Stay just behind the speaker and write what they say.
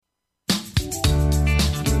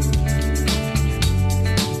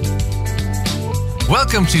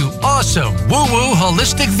Welcome to awesome WooWoo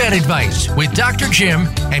Holistic Vet Advice with Dr. Jim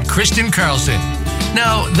and Kristen Carlson.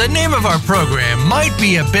 Now, the name of our program might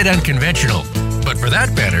be a bit unconventional, but for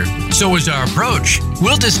that matter, so is our approach.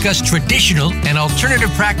 We'll discuss traditional and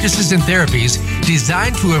alternative practices and therapies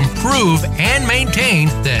designed to improve and maintain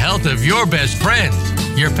the health of your best friends,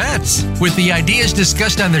 your pets. With the ideas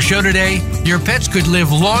discussed on the show today, your pets could live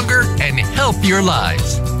longer and healthier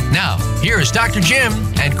lives. Now, here is Dr. Jim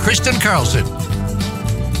and Kristen Carlson.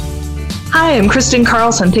 Hi, I'm Kristen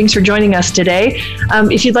Carlson. Thanks for joining us today.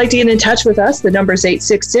 If you'd like to get in touch with us, the number is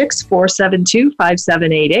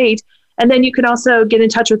 866-472-5788. And then you can also get in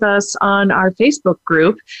touch with us on our Facebook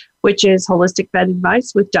group, which is Holistic Vet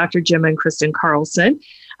Advice with Dr. Jim and Kristen Carlson.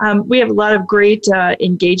 We have a lot of great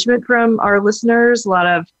engagement from our listeners, a lot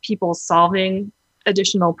of people solving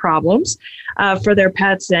additional problems for their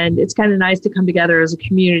pets. And it's kind of nice to come together as a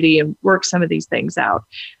community and work some of these things out.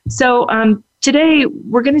 So today,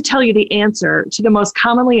 we're going to tell you the answer to the most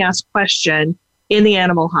commonly asked question in the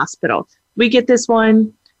animal hospital. We get this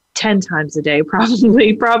one 10 times a day,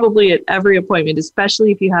 probably at every appointment,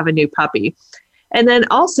 especially if you have a new puppy. And then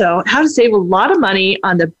also how to save a lot of money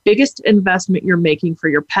on the biggest investment you're making for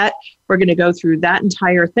your pet. We're going to go through that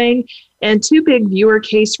entire thing and 2 big viewer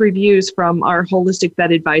case reviews from our Holistic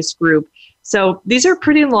Vet Advice group. So these are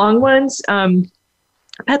pretty long ones.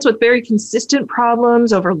 Pets with very consistent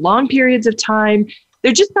problems over long periods of time.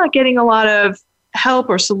 They're just not getting a lot of help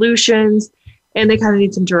or solutions, and they kind of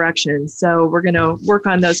need some direction. So we're going to work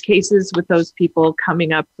on those cases with those people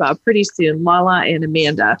coming up pretty soon. Lala and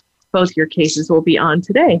Amanda, both your cases will be on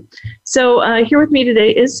today. So here with me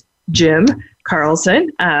today is Jim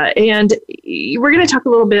Carlson, and we're going to talk a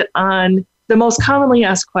little bit on the most commonly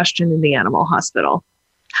asked question in the animal hospital.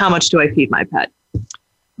 How much do I feed my pet?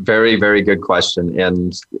 Very, very good question.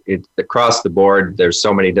 And across the board, there's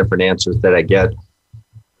so many different answers that I get.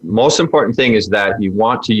 Most important thing is that you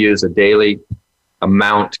want to use a daily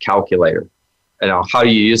amount calculator. And how do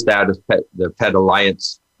you use that is the Pet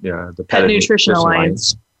Alliance, the Pet Nutrition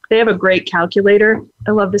Alliance. They have a great calculator.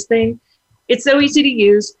 I love this thing. It's so easy to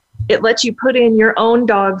use. It lets you put in your own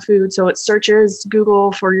dog food. So it searches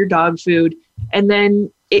Google for your dog food, and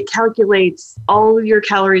then it calculates all of your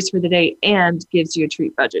calories for the day and gives you a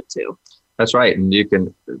treat budget too. That's right. And you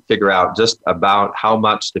can figure out just about how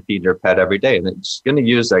much to feed your pet every day. And it's going to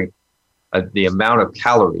use the amount of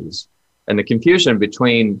calories. And the confusion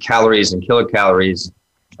between calories and kilocalories,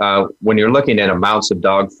 when you're looking at amounts of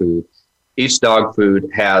dog food, each dog food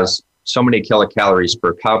has so many kilocalories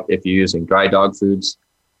per cup if you're using dry dog foods.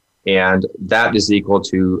 And that is equal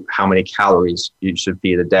to how many calories you should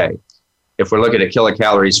feed a day. If we're looking at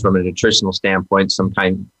kilocalories from a nutritional standpoint,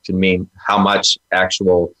 sometimes can mean how much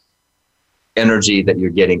actual energy that you're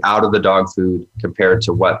getting out of the dog food compared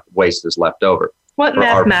to what waste is left over. What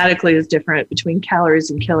mathematically is different between calories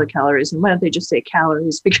and kilocalories? And why don't they just say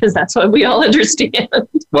calories? Because that's what we all understand.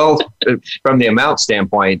 Well, from the amount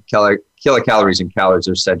standpoint, kilocalories and calories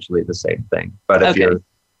are essentially the same thing. But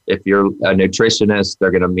if you're a nutritionist, they're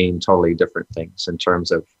going to mean totally different things in terms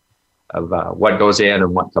of what goes in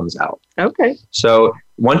and what comes out. Okay. So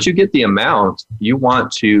once you get the amount, you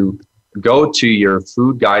want to go to your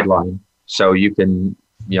food guideline. So you can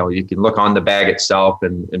look on the bag itself,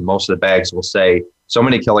 and most of the bags will say so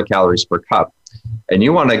many kilocalories per cup. And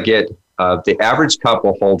you want to get, the average cup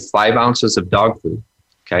will hold 5 ounces of dog food.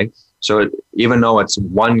 Okay. So even though it's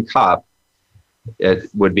 1 cup, it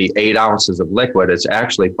would be 8 ounces of liquid. It's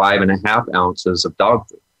actually 5.5 ounces of dog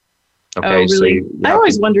food. Okay, oh, really? So I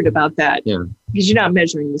always wondered about that. Yeah. Because you're not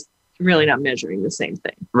measuring this, really not measuring the same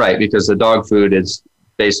thing. Right, because the dog food is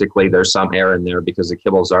basically, there's some air in there because the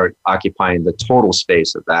kibbles are occupying the total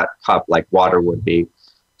space of that cup like water would be.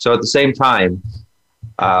 So at the same time,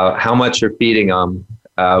 how much you're feeding them,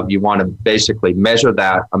 you want to basically measure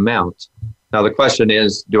that amount. Now the question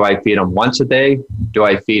is, do I feed them once a day? Do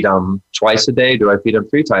I feed them twice a day? Do I feed them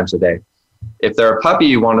 3 times a day? If they're a puppy,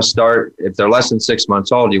 you want to start, if they're less than 6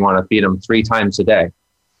 months old, you want to feed them 3 times a day.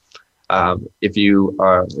 If you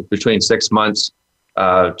are between 6 months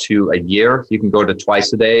to a year, you can go to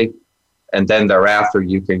twice a day. And then thereafter,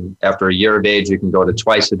 after a year of age, you can go to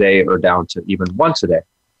twice a day or down to even once a day.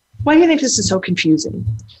 Why do you think this is so confusing?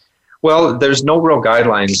 Well, there's no real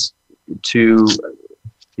guidelines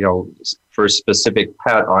for a specific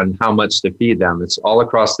pet on how much to feed them. It's all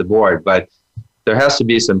across the board, but there has to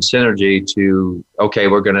be some synergy to, okay,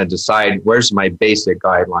 we're going to decide where's my basic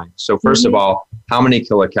guideline. So first of all, how many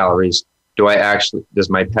kilocalories does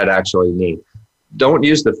my pet actually need? Don't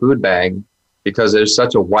use the food bag because there's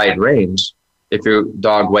such a wide range. If your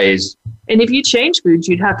dog weighs. And if you change foods,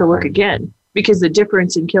 you'd have to look again because the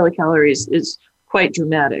difference in kilocalories is quite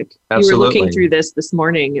dramatic. Absolutely. You were looking through this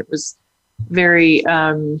morning. It was very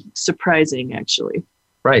surprising, actually.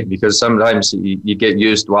 Right, because sometimes you get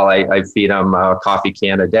used, well, I feed them a coffee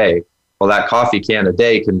can a day. Well, that coffee can a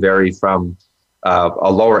day can vary from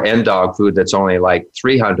a lower end dog food that's only like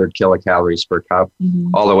 300 kilocalories per cup,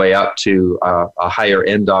 all the way up to a higher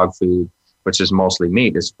end dog food, which is mostly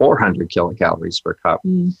meat, is 400 kilocalories per cup.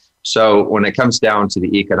 So when it comes down to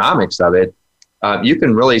the economics of it, you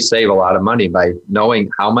can really save a lot of money by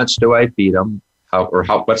knowing how much do I feed them,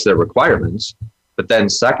 what's their requirements. But then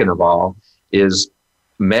second of all is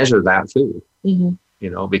measure that food,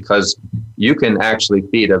 because you can actually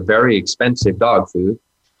feed a very expensive dog food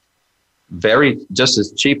just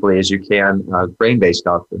as cheaply as you can grain-based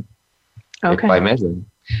dog food by measuring.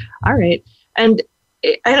 All right. And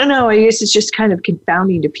I don't know, I guess it's just kind of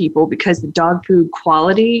confounding to people because the dog food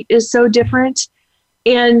quality is so different.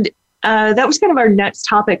 And that was kind of our next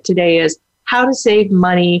topic today, is how to save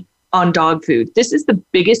money on dog food. This is the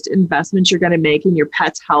biggest investment you're going to make in your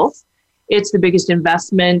pet's health. It's the biggest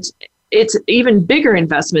investment. It's even bigger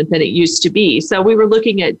investment than it used to be. So we were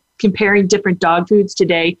looking at comparing different dog foods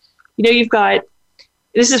today.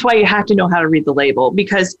 This is why you have to know how to read the label,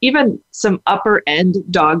 because even some upper end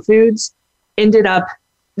dog foods ended up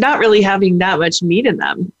not really having that much meat in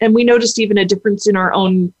them. And we noticed even a difference in our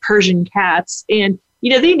own Persian cats. And,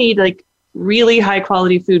 they need like really high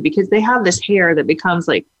quality food because they have this hair that becomes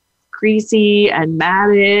like greasy and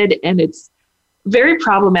matted. And it's very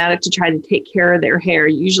problematic to try to take care of their hair.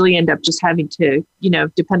 You usually end up just having to,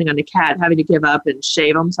 depending on the cat, having to give up and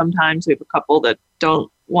shave them sometimes. We have a couple that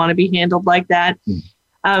don't want to be handled like that.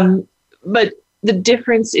 But the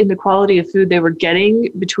difference in the quality of food they were getting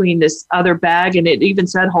between this other bag, and it even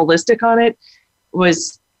said holistic on it,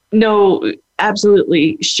 was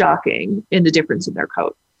absolutely shocking in the difference in their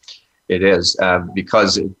coat. It is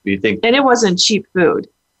because you think... And it wasn't cheap food.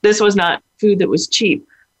 This was not food that was cheap,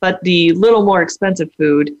 but the little more expensive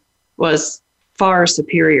food was far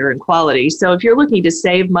superior in quality. So if you're looking to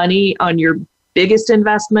save money on your biggest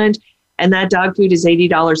investment, and that dog food is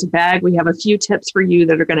 $80 a bag, we have a few tips for you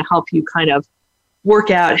that are going to help you kind of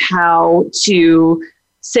work out how to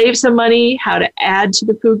save some money, how to add to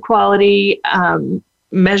the food quality,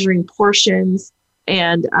 measuring portions,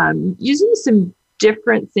 and using some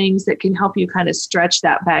different things that can help you kind of stretch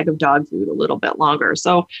that bag of dog food a little bit longer.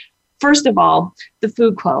 So first of all, the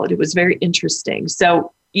food quality was very interesting.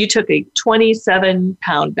 So you took a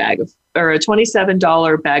 27-pound bag or a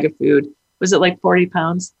 $27 bag of food. Was it like 40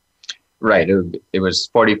 pounds? Right. It was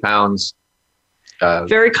 40 pounds.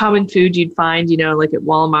 Very common food you'd find, like at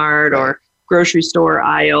Walmart or grocery store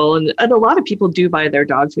aisle. And a lot of people do buy their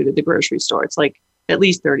dog food at the grocery store. It's like at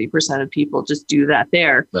least 30% of people just do that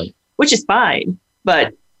there, which is fine.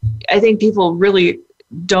 But I think people really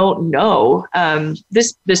don't know.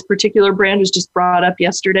 This particular brand was just brought up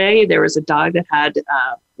yesterday. There was a dog that had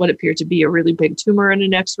what appeared to be a really big tumor in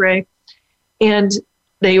an X-ray. And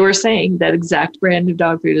they were saying that exact brand of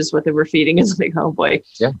dog food is what they were feeding. It's like, oh boy.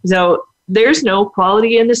 Yeah. So there's no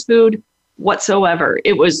quality in this food whatsoever.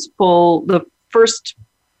 It was full, the first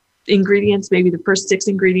ingredients, maybe the first 6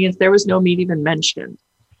 ingredients, there was no meat even mentioned.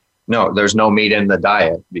 No, there's no meat in the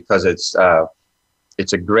diet because it's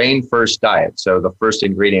a grain first diet. So the first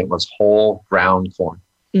ingredient was whole ground corn.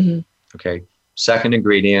 Okay. Second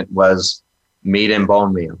ingredient was meat and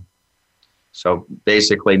bone meal. So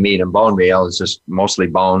basically meat and bone meal is just mostly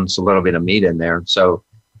bones, a little bit of meat in there. So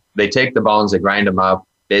they take the bones, they grind them up.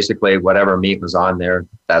 Basically whatever meat was on there,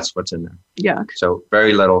 that's what's in there. Yeah. So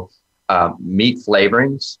very little meat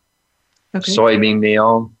flavorings, soybean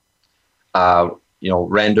meal,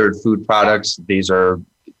 rendered food products. These are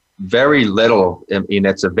very little. I mean,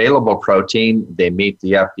 it's available protein. They meet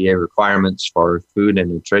the FDA requirements for food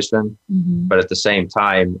and nutrition, but at the same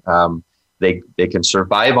time, they can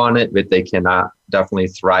survive on it, but they cannot definitely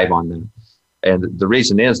thrive on them. And the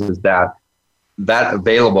reason is that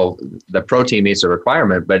available, the protein meets a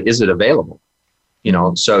requirement, but is it available?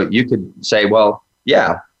 So you could say, well,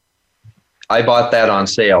 yeah, I bought that on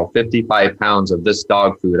sale, 55 pounds of this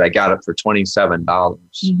dog food. I got it for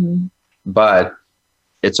 $27, but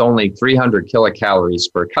it's only 300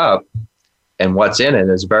 kilocalories per cup. And what's in it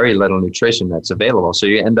is very little nutrition that's available. So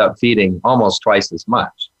you end up feeding almost twice as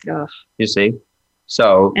much. You see?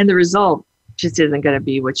 So, and the result just isn't going to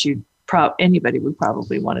be what anybody would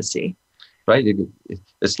probably want to see. Right.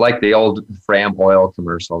 It's like the old Fram oil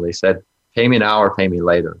commercial. They said, pay me now or pay me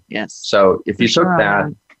later. Yes. So if you took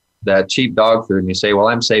that cheap dog food and you say, well,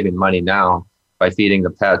 I'm saving money now by feeding the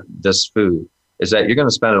pet this food, is that you're going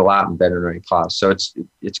to spend a lot in veterinary costs. So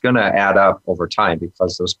it's going to add up over time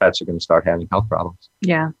because those pets are going to start having health problems.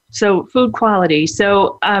 Yeah. So food quality.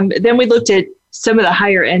 So then we looked at some of the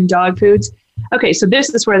higher end dog foods. Okay, so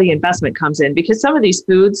this is where the investment comes in because some of these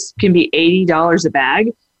foods can be $80 a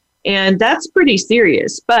bag, and that's pretty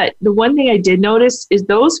serious. But the one thing I did notice is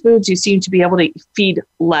those foods you seem to be able to feed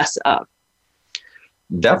less of.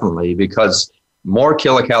 Definitely, because more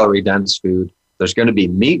kilocalorie dense food, there's going to be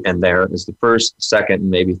meat in there as the first, second,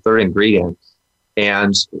 and maybe third ingredient.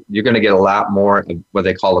 And you're going to get a lot more of what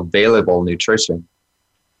they call available nutrition.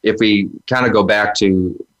 If we kind of go back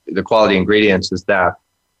to the quality ingredients, is that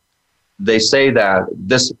they say that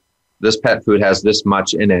this pet food has this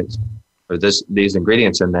much in it, or these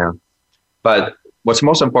ingredients in there. But what's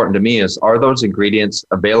most important to me is, are those ingredients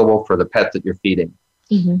available for the pet that you're feeding?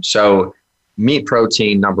 Mm-hmm. So meat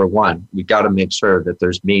protein, number one, we got to make sure that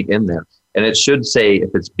there's meat in there. And it should say,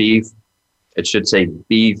 if it's beef, it should say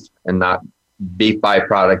beef and not beef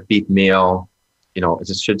byproduct, beef meal.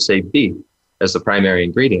 It should say beef as the primary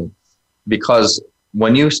ingredient. Because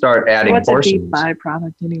when you start adding portions. What's a beef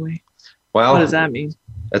byproduct anyway? Well, what does that mean?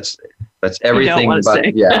 That's everything but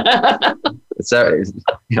say. Yeah. It's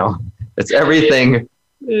everything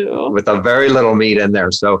with a very little meat in there.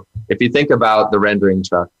 So if you think about the rendering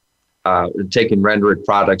truck, taking rendered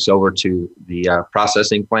products over to the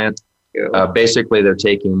processing plant, basically they're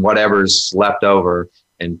taking whatever's left over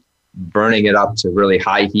and burning it up to really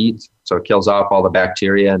high heat, so it kills off all the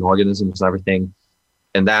bacteria and organisms and everything.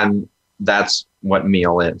 And then that's what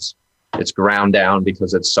meal is. It's ground down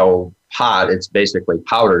because it's so hot, it's basically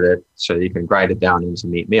powdered it so you can grind it down into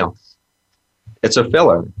meat meal. It's a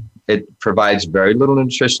filler. It provides very little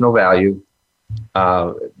nutritional value,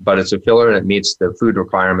 but it's a filler and it meets the food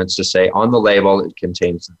requirements to say on the label it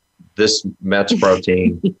contains this much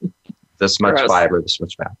protein, this much fiber, this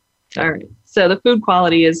much fat. All right. So the food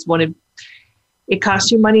quality is it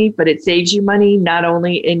costs you money, but it saves you money, not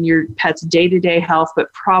only in your pet's day-to-day health,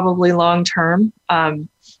 but probably long-term.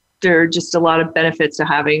 There are just a lot of benefits to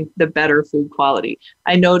having the better food quality.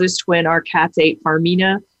 I noticed when our cats ate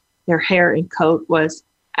Farmina, their hair and coat was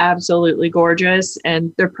absolutely gorgeous.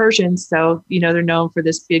 And they're Persians, so, they're known for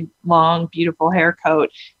this big, long, beautiful hair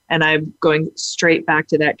coat. And I'm going straight back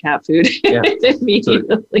to that cat food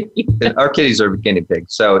immediately. So, our kitties are guinea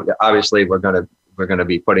pigs. So obviously we're going to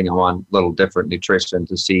be putting them on a little different nutrition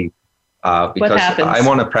to see, because I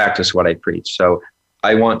want to practice what I preach. So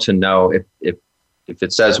I want to know if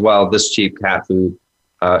it says, well, this cheap cat food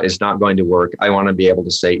is not going to work, I want to be able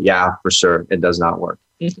to say, yeah, for sure, it does not work.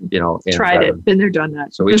 Mm-hmm. Tried it, been there, done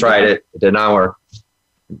that. So we tried it. It did not work.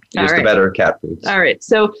 Use the better cat foods. All right.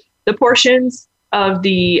 So the portions of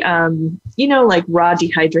the, like raw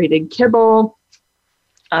dehydrated kibble,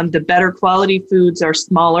 the better quality foods are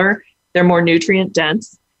smaller. They're more nutrient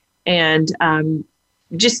dense and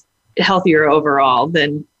just healthier overall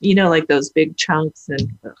than, like those big chunks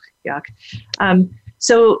and yuck.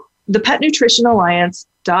 So the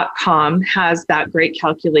petnutritionalliance.com has that great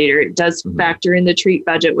calculator. It does factor in the treat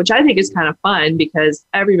budget, which I think is kind of fun because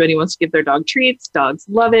everybody wants to give their dog treats. Dogs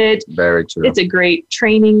love it. Very true. It's a great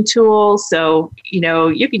training tool. So,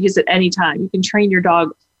 you can use it anytime. You can train your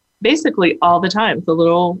dog basically all the time with a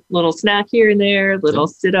little snack here and there, little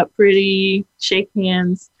sit up pretty, shake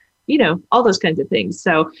hands, all those kinds of things.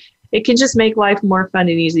 So it can just make life more fun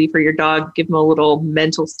and easy for your dog, give them a little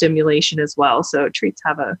mental stimulation as well. So treats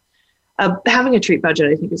have having a treat budget,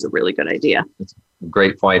 I think, is a really good idea. It's a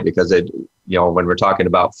great point because when we're talking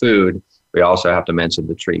about food, we also have to mention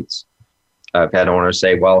the treats. Pet owners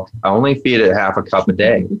say, well, I only feed it half a cup a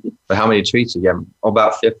day, but how many treats do you give? Oh,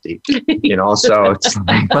 about 50, so it's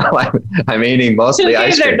like, well, I'm eating mostly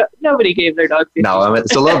ice cream. Nobody gave their dog 50. No,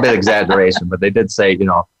 it's a little bit exaggeration, but they did say,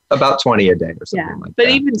 about 20 a day or something like that. But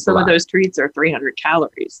even some of those treats are 300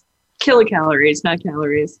 calories. Kilocalories, not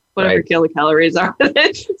calories, whatever kilocalories are.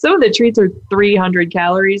 Some of the treats are 300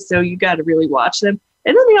 calories, so you got to really watch them.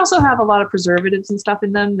 And then they also have a lot of preservatives and stuff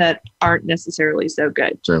in them that aren't necessarily so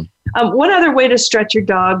good. True. One other way to stretch your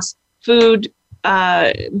dog's food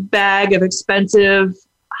bag of expensive,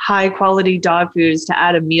 high-quality dog food is to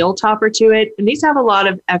add a meal topper to it. And these have a lot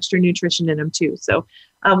of extra nutrition in them, too. So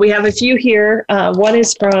we have a few here. One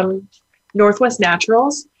is from Northwest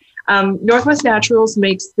Naturals. Northwest Naturals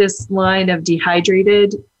makes this line of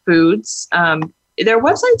dehydrated foods. Their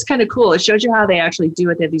website's kind of cool. It shows you how they actually do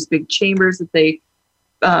it. They have these big chambers that they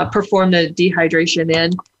perform the dehydration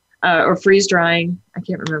in, or freeze drying. I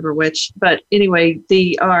can't remember which. But anyway,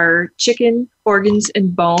 they are chicken, organs,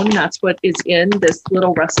 and bone. That's what is in this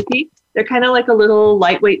little recipe. They're kind of like a little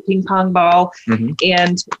lightweight ping pong ball,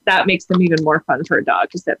 and that makes them even more fun for a dog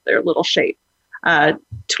because they're a little shape.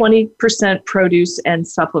 20% produce and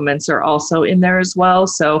supplements are also in there as well.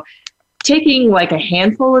 So taking like a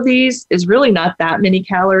handful of these is really not that many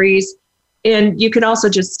calories. And you can also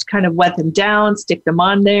just kind of wet them down, stick them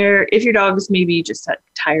on there. If your dog is maybe just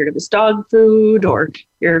tired of his dog food, or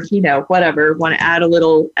you're, whatever, want to add a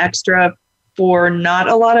little extra for not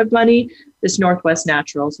a lot of money, this Northwest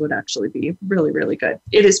Naturals would actually be really, really good.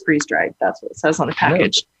 It is freeze-dried. That's what it says on the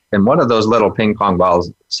package. And one of those little ping pong ball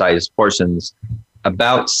sized portions,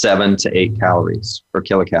 about 7 to 8 calories per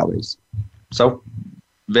kilocalories. So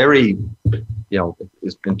very,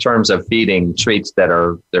 in terms of feeding treats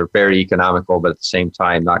they're very economical, but at the same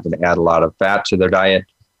time, not going to add a lot of fat to their diet.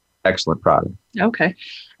 Excellent product. Okay.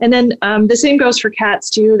 And then the same goes for cats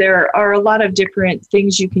too. There are a lot of different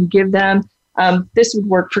things you can give them. This would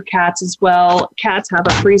work for cats as well. Cats have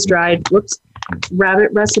a freeze-dried,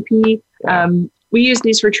 rabbit recipe. We use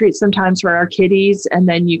these for treats sometimes for our kitties, and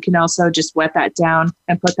then you can also just wet that down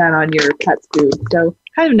and put that on your pet's food. So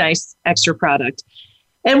kind of nice extra product.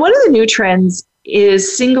 And one of the new trends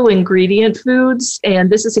is single ingredient foods. And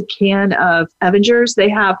this is a can of Avengers. They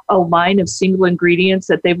have a line of single ingredients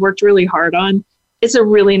that they've worked really hard on. It's a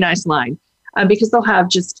really nice line because they'll have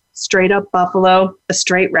just straight up buffalo, a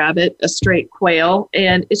straight rabbit, a straight quail,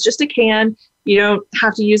 and it's just a can. You don't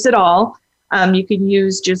have to use it all. You can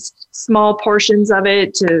use just small portions of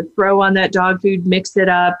it to throw on that dog food, mix it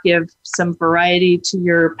up, give some variety to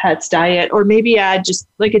your pet's diet, or maybe add just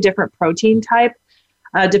like a different protein type,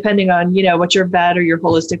 depending on, what your vet or your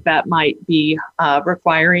holistic vet might be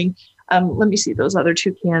requiring. Let me see those other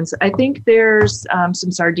 2 cans. I think there's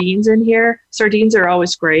some sardines in here. Sardines are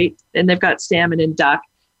always great, and they've got salmon and duck.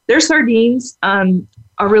 Their sardines are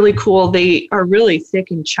really cool. They are really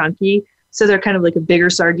thick and chunky. So they're kind of like a bigger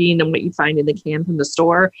sardine than what you find in the can from the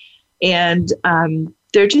store. And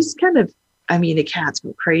they're just kind of, the cats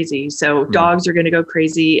go crazy. So dogs are going to go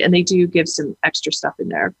crazy. And they do give some extra stuff in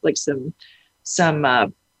there, like some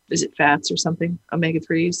is it fats or something,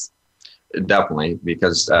 omega-3s? Definitely,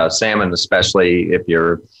 because salmon, especially if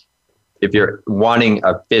you're wanting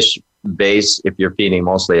a fish base, if you're feeding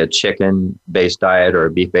mostly a chicken-based diet or a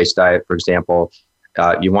beef-based diet, for example,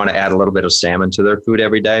 you want to add a little bit of salmon to their food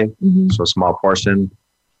every day, so a small portion.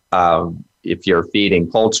 If you're feeding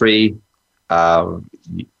poultry,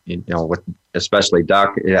 with especially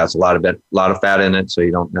duck, it has a lot of fat in it, so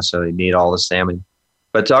you don't necessarily need all the salmon.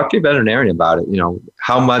 But talk to your veterinarian about it.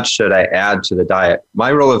 How much should I add to the diet? My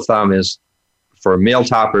rule of thumb is for meal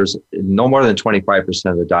toppers, no more than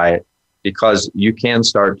 25% of the diet, because you can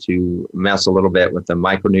start to mess a little bit with the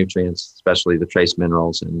micronutrients, especially the trace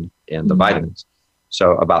minerals and the vitamins.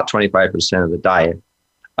 So about 25% of the diet.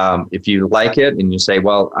 If you like it and you say,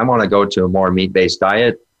 well, I want to go to a more meat-based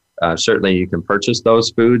diet, certainly you can purchase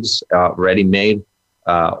those foods ready-made,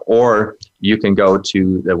 or you can go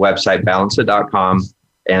to the website balanceit.com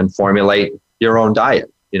and formulate your own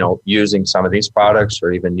diet, using some of these products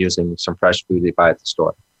or even using some fresh food you buy at the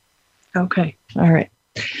store. Okay. All right.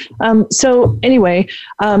 So anyway,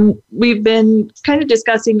 we've been kind of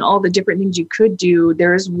discussing all the different things you could do.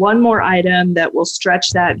 There's one more item that will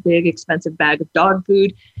stretch that big, expensive bag of dog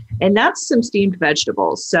food, and that's some steamed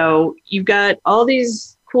vegetables. So you've got all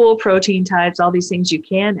these cool protein types, all these things you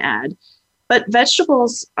can add, but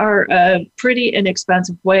vegetables are a pretty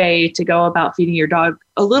inexpensive way to go about feeding your dog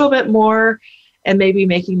a little bit more and maybe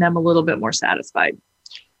making them a little bit more satisfied.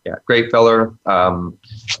 Yeah, great filler.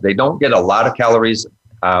 They don't get a lot of calories,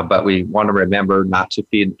 but we want to remember not to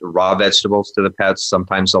feed raw vegetables to the pets.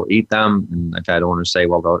 Sometimes they'll eat them. And I've had owners say,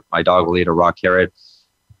 well, my dog will eat a raw carrot.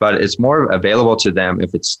 But it's more available to them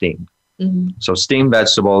if it's steamed. So steamed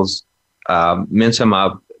vegetables, mince them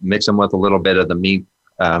up, mix them with a little bit of the meat,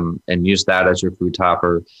 and use that as your food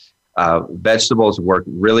topper. Vegetables work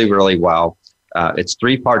really, really well. It's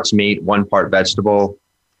 3 parts meat, 1 part vegetable.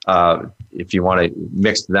 If you want to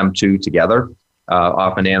mix them 2 together,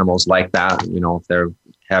 often animals like that, if they're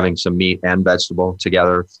having some meat and vegetable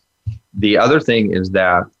together. The other thing is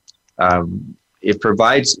that it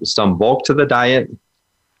provides some bulk to the diet,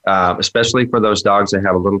 especially for those dogs that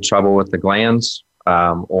have a little trouble with the glands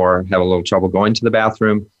or have a little trouble going to the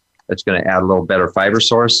bathroom. It's going to add a little better fiber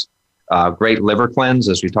source. Great liver cleanse,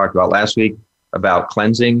 as we talked about last week, about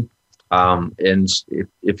cleansing. And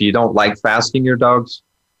if you don't like fasting your dogs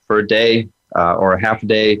for a day or a half a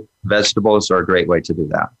day, vegetables are a great way to do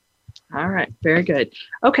that. All right. Very good.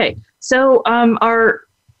 Okay. So our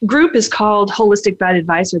group is called Holistic Vet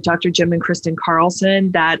Advice with Dr. Jim and Kristen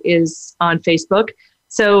Carlson. That is on Facebook.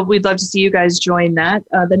 So we'd love to see you guys join that.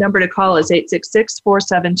 The number to call is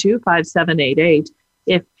 866-472-5788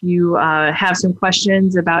 if you have some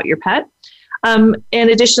questions about your pet. And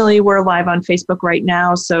additionally, we're live on Facebook right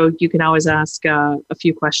now, so you can always ask a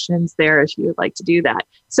few questions there if you would like to do that.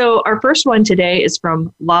 So our first one today is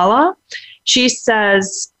from Lala. She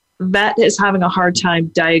says, vet is having a hard time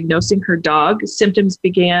diagnosing her dog. Symptoms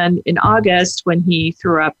began in August when he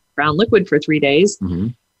threw up brown liquid for 3 days. Mm-hmm.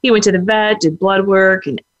 He went to the vet, did blood work,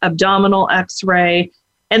 an abdominal x-ray,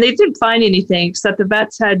 and they didn't find anything except the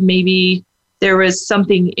vet said maybe there was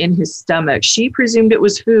something in his stomach. She presumed it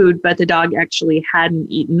was food, but the dog actually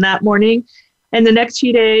hadn't eaten that morning. And the next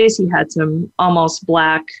few days, he had some almost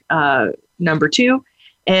black number 2,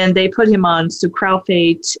 and they put him on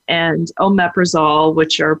sucralfate and omeprazole,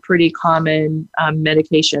 which are pretty common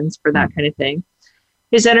medications for that kind of thing.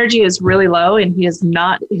 His energy is really low, and he is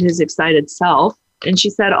not his excited self. And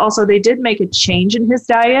she said also they did make a change in his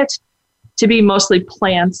diet to be mostly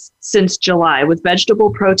plants since July, with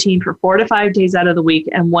vegetable protein for 4 to 5 days out of the week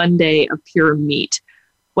and 1 day of pure meat.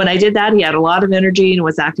 When I did that, he had a lot of energy and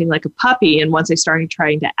was acting like a puppy. And once I started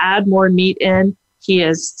trying to add more meat in, he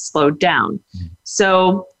has slowed down.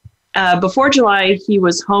 So before July, he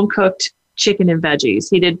was home-cooked chicken and veggies.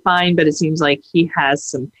 He did fine, but it seems like he has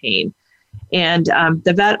some pain. And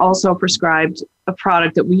the vet also prescribed a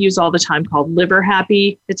product that we use all the time called Liver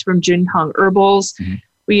Happy. It's from Junhong Herbals. Mm-hmm.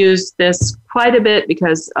 We use this quite a bit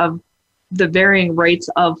because of the varying rates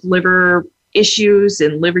of liver issues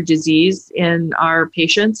and liver disease in our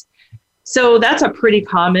patients. So that's a pretty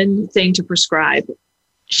common thing to prescribe.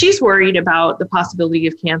 She's worried about the possibility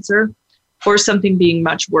of cancer or something being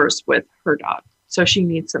much worse with her dog. So she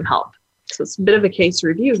needs some help. So it's a bit of a case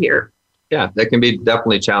review here. Yeah, that can be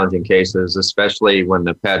definitely challenging cases, especially when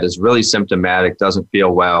the pet is really symptomatic, doesn't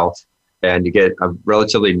feel well, and you get a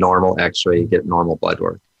relatively normal x-ray, you get normal blood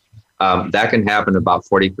work. That can happen about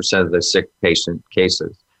 40% of the sick patient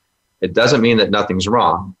cases. It doesn't mean that nothing's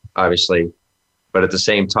wrong, obviously, but at the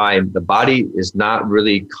same time, the body is not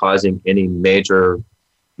really causing any major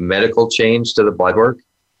medical change to the blood work.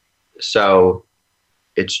 So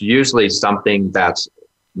it's usually something that's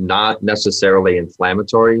not necessarily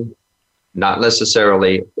inflammatory, not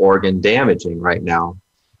necessarily organ damaging right now,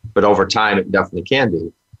 but over time it definitely can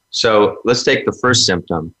be. So let's take the first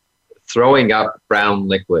symptom, throwing up brown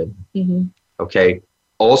liquid. Mm-hmm. Okay.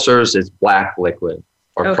 Ulcers is black liquid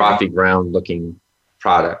or frothy brown looking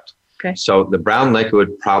product. Okay. So the brown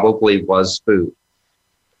liquid probably was food.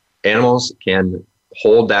 Animals can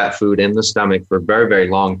hold that food in the stomach for very, very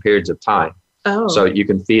long periods of time. Oh. So you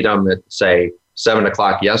can feed them at, say, 7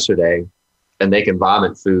 o'clock yesterday, and they can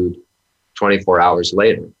vomit food 24 hours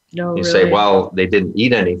later. No, you really? Say, well, they didn't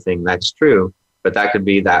eat anything. That's true. But that could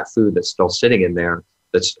be that food that's still sitting in there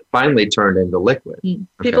that's finally turned into liquid.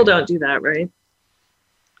 People don't do that, right?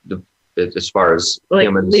 As far as like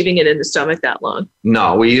humans, leaving it in the stomach that long.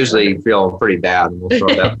 No, we usually feel pretty bad and we'll throw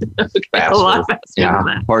that faster. A lot faster than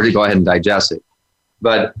that. Or to go ahead and digest it.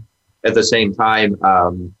 But at the same time,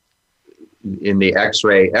 in the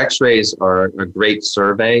x-rays are a great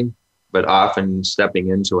survey, but often stepping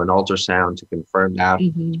into an ultrasound to confirm that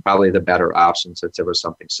is probably the better option since there was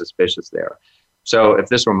something suspicious there. So if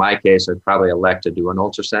this were my case, I'd probably elect to do an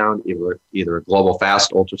ultrasound, either a global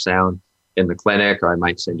fast ultrasound in the clinic, or I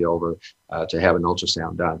might send you over to have an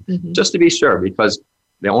ultrasound done, just to be sure, because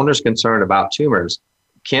the owner's concerned about tumors.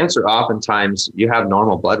 Cancer, oftentimes you have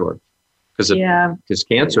normal blood work because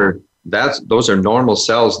cancer, those are normal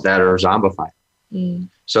cells that are zombified.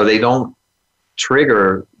 So they don't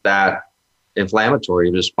trigger that inflammatory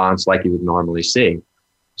response like you would normally see.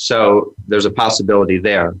 So there's a possibility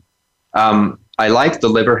there. I like the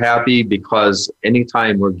Liver Happy because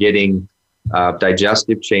anytime we're getting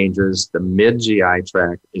digestive changes, the mid-GI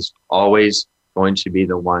tract is always going to be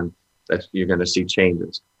the one that you're going to see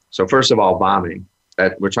changes. So first of all, vomiting,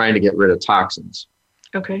 that we're trying to get rid of toxins.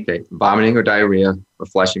 Okay. Vomiting or diarrhea or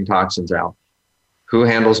flushing toxins out. Who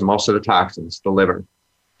handles most of the toxins? The liver.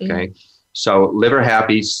 Okay. So Liver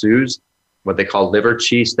Happy soothes what they call liver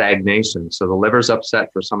qi stagnation. So the liver's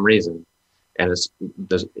upset for some reason, and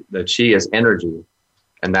the qi is energy,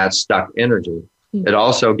 and that's stuck energy. It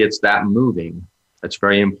also gets that moving. That's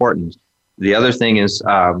very important. The other thing is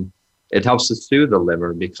it helps to soothe the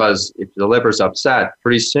liver, because if the liver's upset,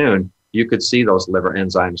 pretty soon you could see those liver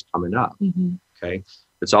enzymes coming up. Okay.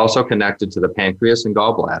 It's also connected to the pancreas and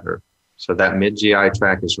gallbladder. So that mid-GI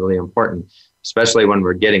tract is really important, especially when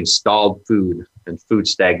we're getting stalled food and food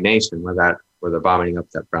stagnation where they're vomiting up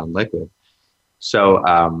that brown liquid. So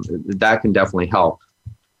that can definitely help.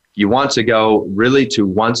 You want to go really to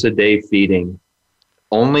once a day feeding.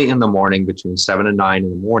 Only in the morning, between 7 and 9 in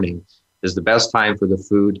the morning is the best time for the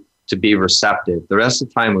food to be receptive. The rest of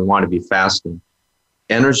the time we want to be fasting.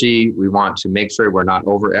 energy, we want to make sure we're not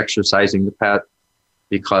over-exercising the pet,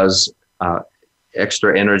 because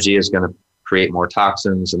extra energy is going to create more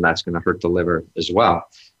toxins, and that's going to hurt the liver as well.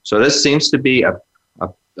 So this seems to be a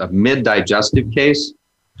mid-digestive case.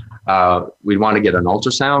 We want to get an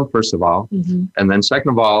ultrasound, first of all. And then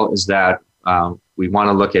second of all is that we want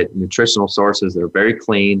to look at nutritional sources that are very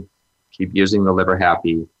clean, keep using the liver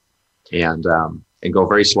happy, and go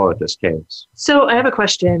very slow at this case. So I have a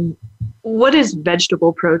question. What is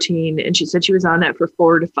vegetable protein? And she said she was on that for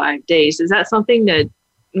 4 to 5 days. Is that something that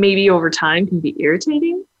maybe over time can be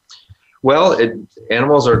irritating? Well,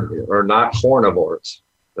 animals are not carnivores.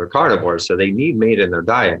 They're carnivores, so they need meat in their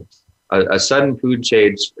diet. A sudden food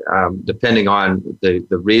change, depending on the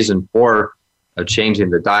reason for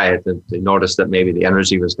changing the diet, they noticed that maybe the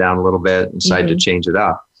energy was down a little bit and decided to change it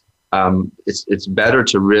up. It's better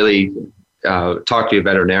to really talk to your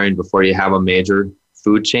veterinarian before you have a major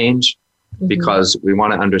food change, because we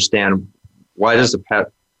want to understand, why does the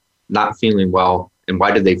pet not feeling well, and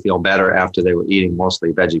why did they feel better after they were eating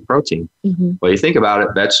mostly veggie protein? Well, you think about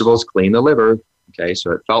it, vegetables clean the liver. Okay,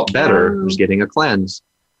 so it felt better. It was getting a cleanse,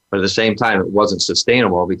 but at the same time, it wasn't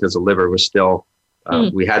sustainable because the liver was still,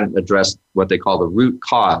 we hadn't addressed what they call the root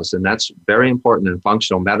cause. And that's very important in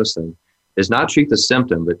functional medicine, is not treat the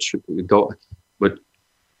symptom, but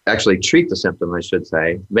actually treat the symptom, I should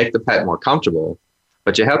say, make the pet more comfortable.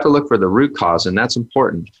 But you have to look for the root cause, and that's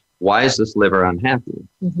important. Why is this liver unhappy?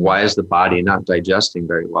 Why is the body not digesting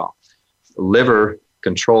very well? The liver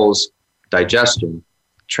controls digestion,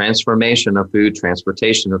 transformation of food,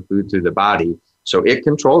 transportation of food through the body. So it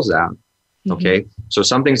controls that. Okay. So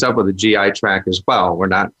something's up with the GI tract as well.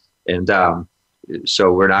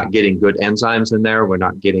 So we're not getting good enzymes in there. We're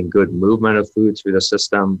not getting good movement of food through the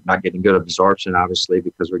system, not getting good absorption, obviously,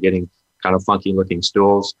 because we're getting kind of funky looking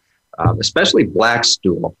stools, especially black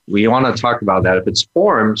stool. We want to talk about that. If it's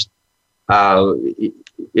formed,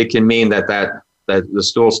 it can mean that the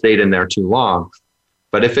stool stayed in there too long.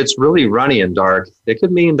 But if it's really runny and dark, it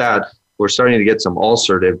could mean that we're starting to get some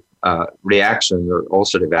ulcerative reaction or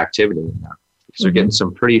ulcerative activity in there. So we're getting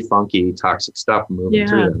some pretty funky, toxic stuff moving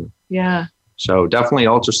through them. Yeah. So definitely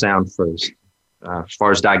ultrasound first. As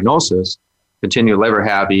far as diagnosis, continue liver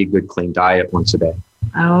happy, good clean diet once a day.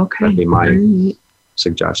 Okay. That'd be my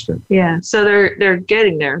suggestion. Yeah. So they're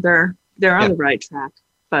getting there. They're on the right track,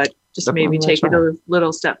 but just Definitely maybe take it a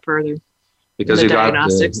little step further. Because you got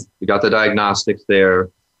the diagnostics there.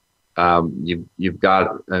 You've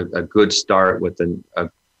got a good start with an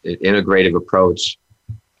integrative approach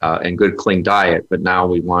and good clean diet, but now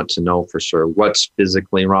we want to know for sure what's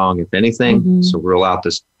physically wrong, if anything. So rule out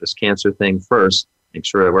this cancer thing first, make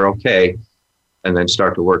sure that we're okay, and then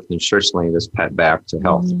start to work nutritionally this pet back to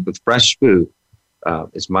health with fresh food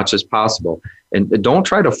as much as possible. And don't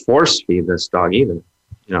try to force feed this dog either.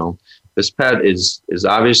 You know, this pet is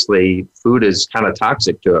obviously, food is kind of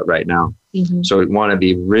toxic to it right now. So we want to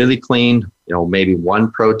be really clean, you know, maybe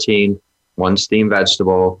one protein, one steamed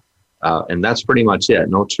vegetable, and that's pretty much it.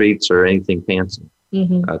 No treats or anything fancy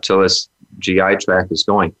till this GI tract is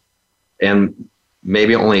going. And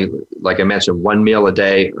maybe only, like I mentioned, one meal a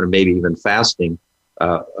day, or maybe even fasting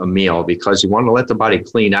a meal, because you want to let the body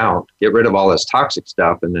clean out, get rid of all this toxic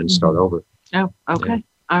stuff, and then start over. Oh, okay. Yeah.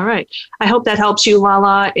 All right. I hope that helps you,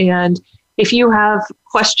 Lala. And if you have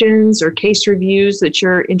questions or case reviews that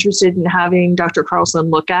you're interested in having Dr. Carlson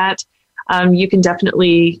look at, you can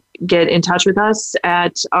definitely get in touch with us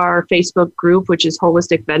at our Facebook group, which is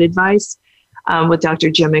Holistic Vet Advice, with Dr.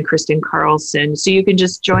 Jim and Kristen Carlson. So you can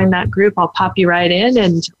just join that group. I'll pop you right in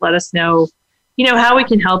and let us know, how we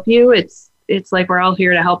can help you. It's like we're all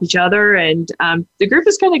here to help each other. And the group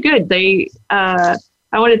is kind of good.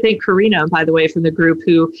 I want to thank Karina, by the way, from the group,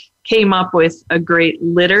 who came up with a great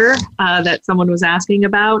litter that someone was asking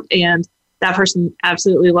about. And that person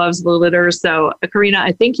absolutely loves the litter. So Karina,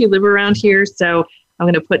 I think you live around here. So I'm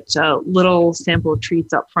going to put a little sample of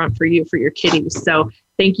treats up front for you, for your kitties. So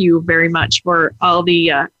thank you very much for all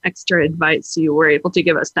the extra advice you were able to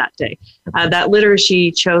give us that day. That litter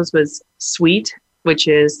she chose was sweet, which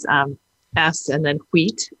is S, and then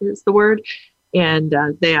wheat is the word. And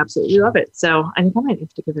they absolutely love it. So I think I might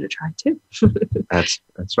have to give it a try too. That's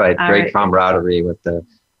right. Great camaraderie with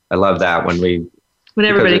I love that when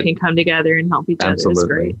everybody can come together and help each other. Absolutely. It's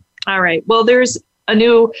great. All right. Well, there's a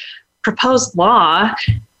new proposed law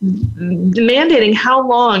mandating how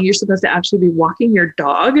long you're supposed to actually be walking your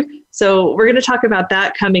dog. So we're going to talk about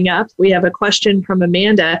that coming up. We have a question from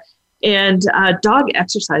Amanda and a dog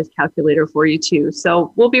exercise calculator for you too.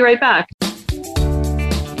 So we'll be right back.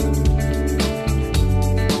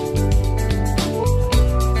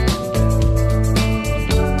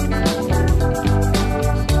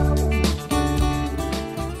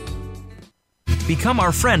 Become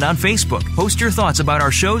our friend on Facebook. Post your thoughts about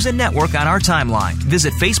our shows and network on our timeline.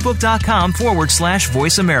 Visit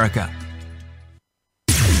facebook.com/Voice America.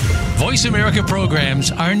 Voice America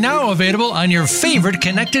programs are now available on your favorite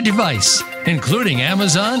connected device, including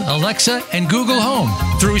Amazon, Alexa, and Google Home.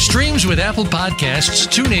 Through streams with Apple Podcasts,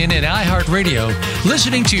 TuneIn, and iHeartRadio,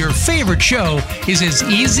 listening to your favorite show is as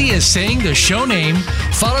easy as saying the show name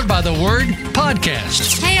followed by the word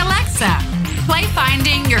podcast. Hey, Alexa, play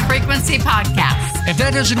Finding Your Frequency podcast. If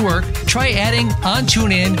that doesn't work, try adding on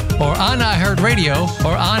TuneIn or on iHeartRadio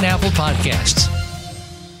or on Apple Podcasts.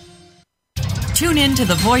 Tune in to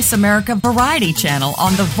the Voice America Variety channel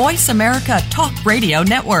on the Voice America Talk Radio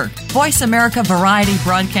Network. Voice America Variety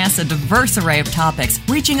broadcasts a diverse array of topics,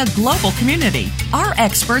 reaching a global community. Our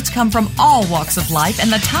experts come from all walks of life,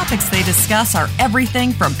 and the topics they discuss are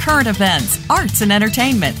everything from current events, arts and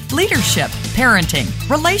entertainment, leadership, parenting,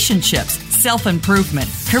 relationships, self-improvement,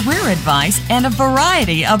 career advice, and a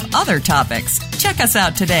variety of other topics. Check us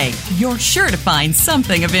out today. You're sure to find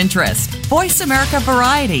something of interest. Voice America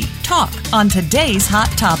Variety. Talk on today's hot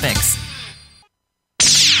topics.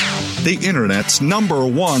 The Internet's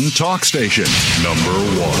 #1 talk station.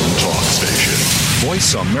 #1 talk station.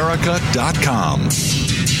 VoiceAmerica.com.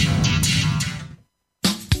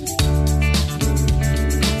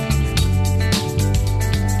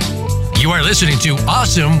 You are listening to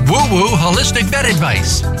awesome WooWoo Holistic Vet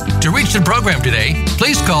Advice. To reach the program today,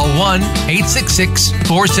 please call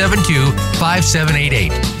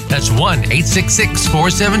 1-866-472-5788. That's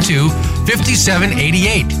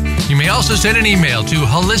 1-866-472-5788. You may also send an email to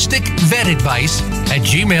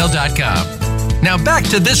holisticvetadvice@gmail.com. Now back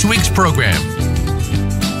to this week's program.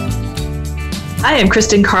 I am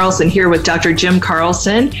Kristen Carlson here with Dr. Jim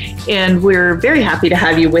Carlson, and we're very happy to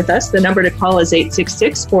have you with us. The number to call is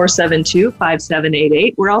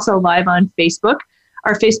 866-472-5788. We're also live on Facebook.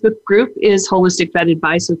 Our Facebook group is Holistic Vet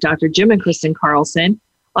Advice with Dr. Jim and Kristen Carlson.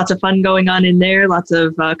 Lots of fun going on in there, lots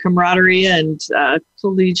of camaraderie and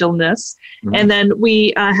collegialness. Mm-hmm. And then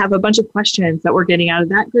we have a bunch of questions that we're getting out of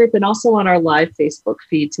that group and also on our live Facebook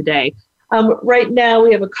feed today. Right now,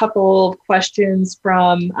 we have a couple of questions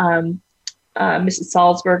from Mrs.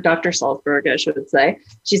 Salzberg, Dr. Salzberg, I should say.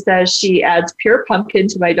 She says she adds pure pumpkin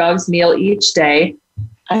to my dog's meal each day.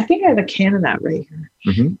 I think I have a can of that right here.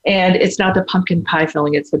 Mm-hmm. And it's not the pumpkin pie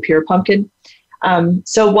filling, it's the pure pumpkin.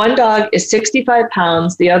 So one dog is 65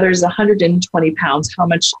 pounds, the other is 120 pounds. How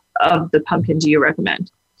much of the pumpkin do you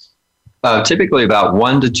recommend? Typically about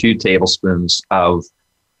 1 to 2 tablespoons of,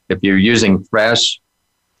 if you're using fresh,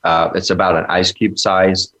 it's about an ice cube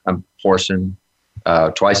size portion.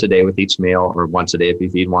 Twice a day with each meal, or once a day if you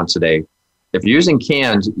feed once a day. If you're using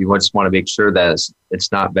canned, you just want to make sure that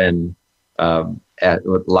it's not been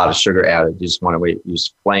with a lot of sugar added. You just want to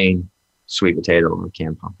use plain sweet potato or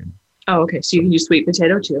canned pumpkin. Oh, okay. So you can use sweet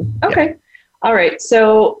potato too. Okay. Yeah. All right.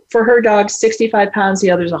 So for her dog, 65 pounds,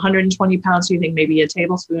 the other's 120 pounds. So you think maybe a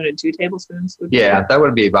tablespoon and 2 tablespoons would be that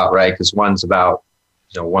would be about right, because one's about,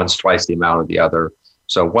 one's twice the amount of the other.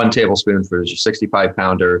 So 1 tablespoon for your 65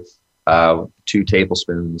 pounder. 2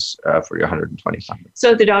 tablespoons for your 120 pounder. So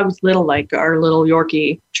if the dog was little, like our little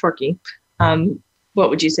Yorkie, Chorky, what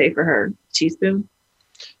would you say for her? Teaspoon?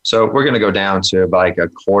 So we're going to go down to like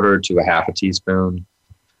 1/4 to 1/2 teaspoon.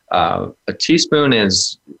 A teaspoon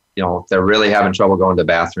is, if they're really having trouble going to the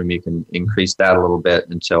bathroom, you can increase that a little bit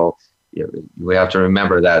until we have to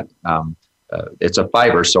remember that it's a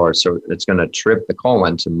fiber source, so it's going to trip the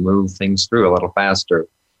colon to move things through a little faster.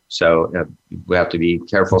 So we have to be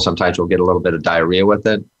careful. Sometimes we'll get a little bit of diarrhea with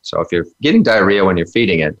it. So if you're getting diarrhea when you're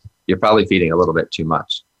feeding it, you're probably feeding a little bit too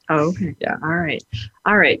much. Oh, okay. Yeah. All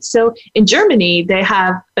right. So in Germany, they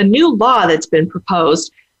have a new law that's been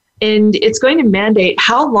proposed, and it's going to mandate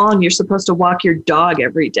how long you're supposed to walk your dog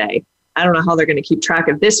every day. I don't know how they're going to keep track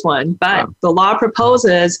of this one, but the law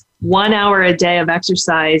proposes 1 hour a day of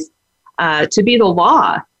exercise to be the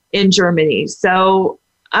law in Germany. So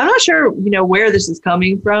I'm not sure, where this is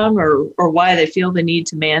coming from or why they feel the need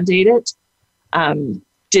to mandate it.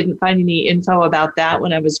 Didn't find any info about that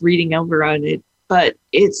when I was reading over on it, but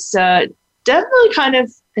it's definitely kind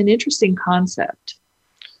of an interesting concept.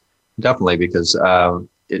 Definitely, because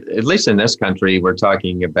at least in this country, we're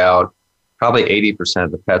talking about probably 80%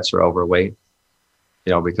 of the pets are overweight,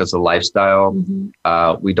 because of lifestyle.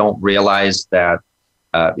 Mm-hmm. We don't realize that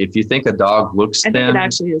if you think a dog looks thin. I think it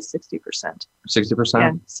actually is 60%. 60%?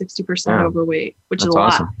 Yeah, 60% overweight, which is a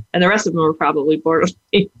lot. Awesome. And the rest of them are probably borderline.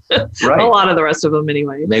 Right. A lot of the rest of them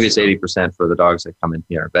anyway. Maybe it's 80% for the dogs that come in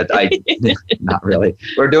here, but not really.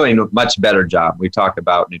 We're doing a much better job. We talk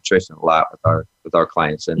about nutrition a lot with our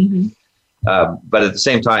clients. And but at the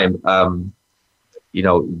same time,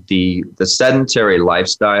 the sedentary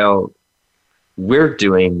lifestyle, we're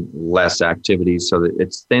doing less activities, so that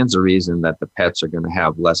it stands to reason that the pets are going to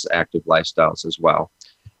have less active lifestyles as well.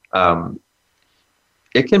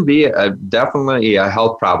 It can be definitely a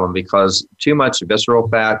health problem because too much visceral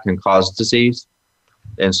fat can cause disease.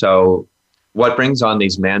 And so what brings on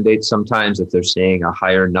these mandates sometimes, if they're seeing a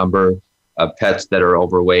higher number of pets that are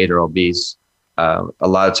overweight or obese, a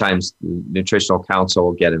lot of times the nutritional council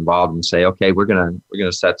will get involved and say, okay, we're gonna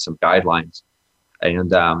set some guidelines.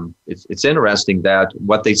 And it's interesting that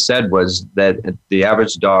what they said was that the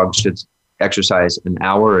average dog should exercise an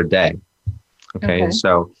hour a day. Okay.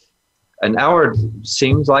 So an hour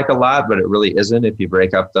seems like a lot, but it really isn't if you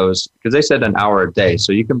break up those, because they said an hour a day.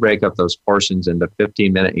 So you can break up those portions into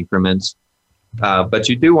 15-minute increments. But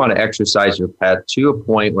you do want to exercise your pet to a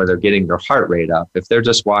point where they're getting their heart rate up. If they're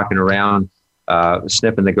just walking around,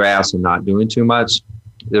 sniffing the grass and not doing too much,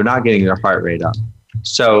 they're not getting their heart rate up.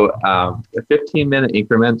 So 15-minute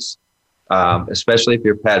increments, especially if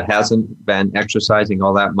your pet hasn't been exercising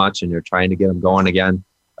all that much and you're trying to get them going again,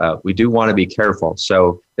 we do want to be careful.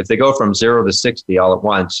 So if they go from 0 to 60 all at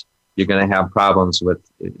once, you're going to have problems with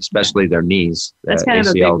especially their knees. That's kind of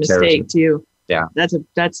a big mistake too. Yeah. That's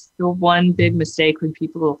the one big mistake when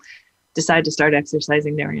people decide to start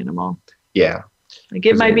exercising their animal. Yeah. Like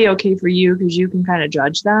it might be okay for you because you can kind of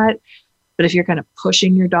judge that. But if you're kind of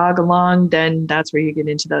pushing your dog along, then that's where you get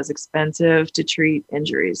into those expensive to treat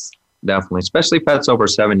injuries. Definitely, especially pets over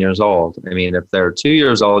 7 years old. I mean, if they're 2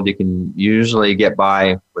 years old, you can usually get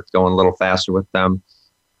by with going a little faster with them.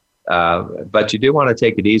 But you do want to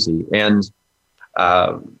take it easy. And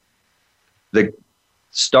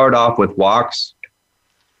start off with walks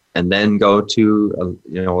and then go to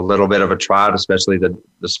a little bit of a trot, especially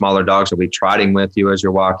the smaller dogs will be trotting with you as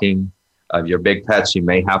you're walking. Your big pets, you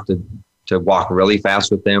may have to walk really fast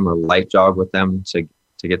with them or light jog with them to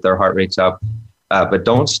get their heart rates up. But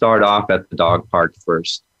don't start off at the dog park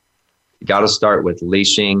first. You got to start with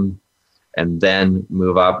leashing and then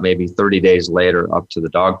move up maybe 30 days later up to the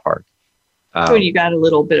dog park. So you got a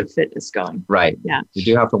little bit of fitness going. Right. Yeah. You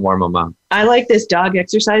do have to warm them up. I like this dog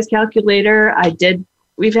exercise calculator.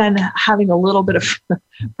 We've been having a little bit of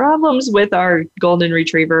problems with our golden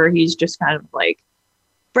retriever. He's just kind of like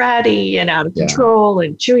bratty and out of control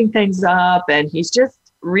and chewing things up. And he's just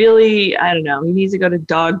really, I don't know, he needs to go to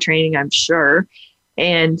dog training, I'm sure.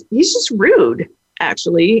 And he's just rude,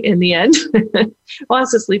 actually, in the end.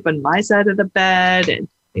 Wants to sleep on my side of the bed and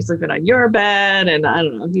he's sleeping on your bed. And I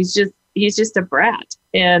don't know, he's just a brat.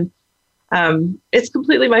 And it's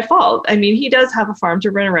completely my fault. I mean, he does have a farm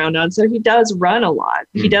to run around on, so he does run a lot.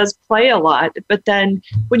 He does play a lot. But then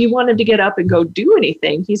when you want him to get up and go do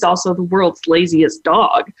anything, he's also the world's laziest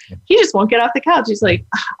dog. He just won't get off the couch. He's like,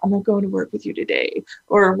 I'm not going to work with you today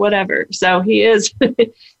or whatever. So he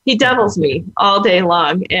devils me all day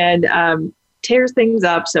long and tears things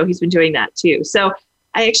up. So he's been doing that too. So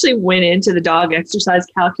I actually went into the dog exercise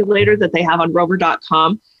calculator that they have on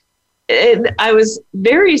rover.com. And I was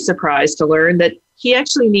very surprised to learn that he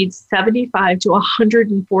actually needs 75 to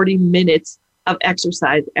 140 minutes of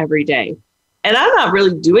exercise every day. And I'm not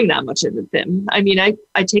really doing that much with him. I mean,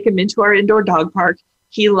 I take him into our indoor dog park.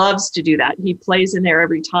 He loves to do that. He plays in there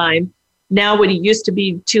every time. Now, when he used to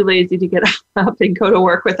be too lazy to get up and go to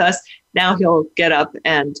work with us, now he'll get up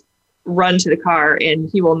and run to the car and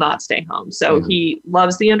he will not stay home. So he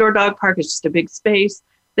loves the indoor dog park. It's just a big space.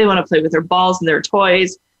 They want to play with their balls and their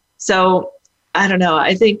toys. So I don't know.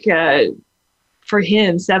 I think for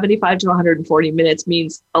him, 75 to 140 minutes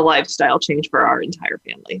means a lifestyle change for our entire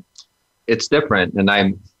family. It's different. And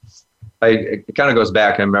it kind of goes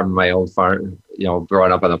back. I remember my old farm,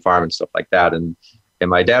 growing up on the farm and stuff like that. And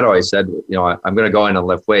my dad always said, I'm going to go in and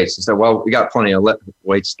lift weights. He said, well, we got plenty of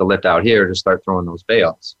weights to lift out here to start throwing those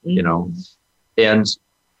bales, and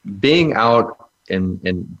being out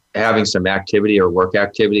and having some activity or work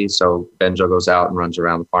activity. So Benjo goes out and runs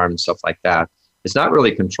around the farm and stuff like that. It's not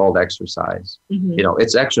really controlled exercise.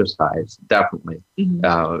 It's exercise, definitely.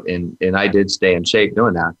 And I did stay in shape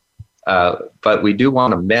doing that. But we do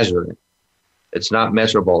want to measure it. It's not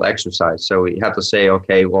measurable exercise. So we have to say,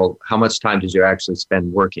 okay, well, how much time did you actually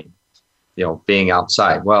spend working, being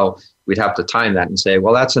outside? Well, we'd have to time that and say,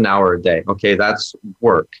 well, that's an hour a day. Okay, that's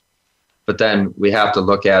work. But then we have to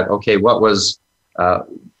look at, okay, what was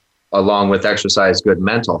along with exercise, good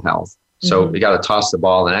mental health. So we got to toss the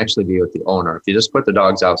ball and actually be with the owner. If you just put the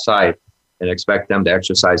dogs outside and expect them to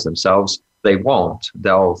exercise themselves, they won't.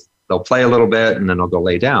 They'll play a little bit and then they'll go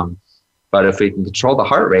lay down. But if we can control the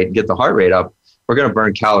heart rate and get the heart rate up, we're going to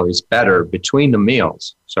burn calories better between the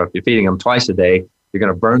meals. So if you're feeding them twice a day, you're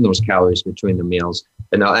going to burn those calories between the meals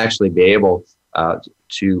and they'll actually be able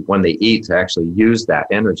to when they eat to actually use that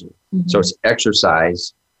energy. Mm-hmm. So it's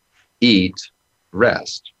exercise, eat,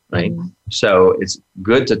 rest, right? Mm-hmm. So it's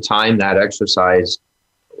good to time that exercise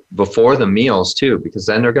before the meals too, because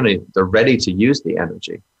then they're ready to use the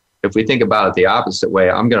energy. If we think about it the opposite way,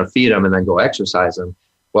 I'm going to feed them and then go exercise them.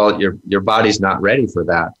 Well, your body's not ready for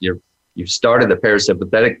that. You've started the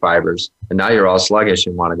parasympathetic fibers, and now you're all sluggish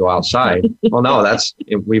and want to go outside. Well, no,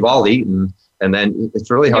 we've all eaten, and then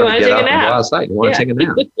it's really hard to get up and go outside. You want to take a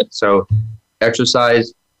nap. So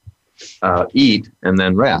exercise, eat, and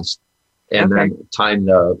then rest. And then time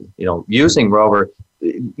using Rover,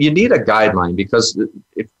 you need a guideline, because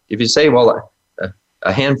if you say, well,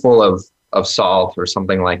 a handful of salt or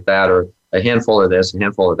something like that, or a handful of this, a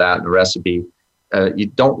handful of that in the recipe, you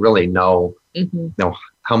don't really know,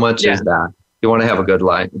 how much is that. You want to have a good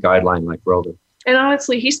guideline like Rover. And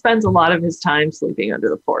honestly, he spends a lot of his time sleeping under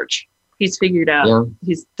the porch. He's figured out,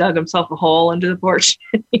 he's dug himself a hole under the porch.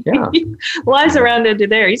 He lies around under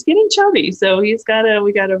there. He's getting chubby, so we got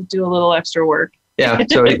to do a little extra work. Yeah,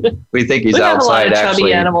 so we think he's outside. We have a lot of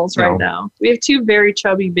chubby animals right now. We have 2 very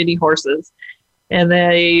chubby mini horses, and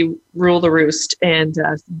they rule the roost, and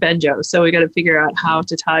Benjo. So we got to figure out how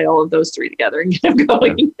to tie all of those 3 together and get them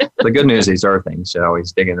going. The good news, he's earthing, so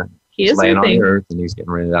he's digging it. He's laying on the earth, and he's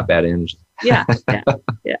getting rid of that bad energy. Yeah.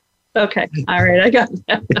 Okay. All right. I got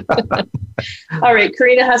that. All right.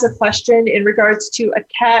 Karina has a question in regards to a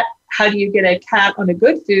cat. How do you get a cat on a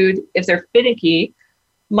good food if they're finicky?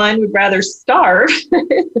 Mine would rather starve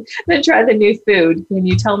than try the new food. Can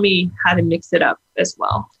you tell me how to mix it up as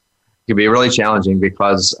well? It can be really challenging,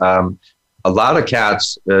 because a lot of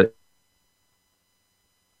cats,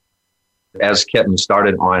 as kittens,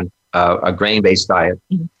 started on a grain-based diet,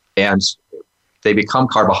 and they become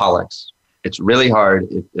carboholics. It's really hard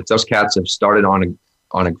if those cats have started on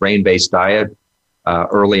a grain-based diet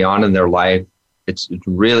early on in their life. It's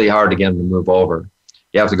really hard to get them to move over.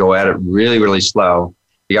 You have to go at it really, really slow.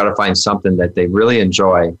 You got to find something that they really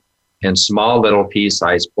enjoy in small little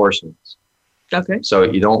pea-sized portions. Okay. So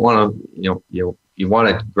you don't want to, you want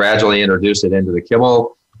to gradually introduce it into the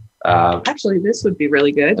kibble. Actually, this would be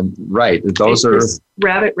really good. Right. Those are this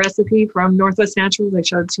rabbit recipe from Northwest Naturals. I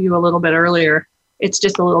showed to you a little bit earlier. It's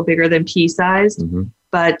just a little bigger than pea sized,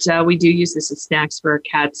 but we do use this as snacks for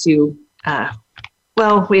cats who,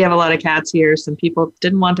 we have a lot of cats here. Some people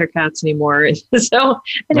didn't want their cats anymore. So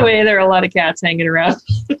anyway, there are a lot of cats hanging around.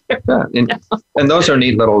 And those are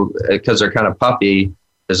neat little, because they're kind of puppy.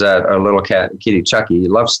 There's a little cat, Kitty Chucky, he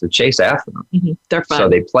loves to chase after them. They're fun. So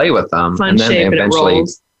they play with them, fun and then shape, they eventually and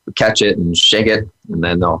catch it and shake it, and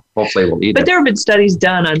then they'll hopefully will eat it. But there have been studies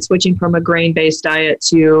done on switching from a grain-based diet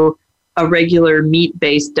to a regular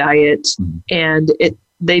meat-based diet, and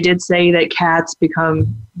they did say that cats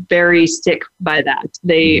become very sick by that.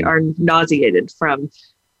 They are nauseated from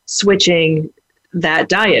switching that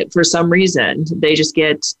diet for some reason. They just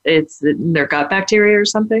it's their gut bacteria or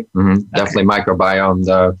something. Definitely microbiome.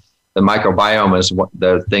 The microbiome is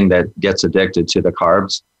the thing that gets addicted to the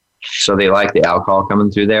carbs. So they like the alcohol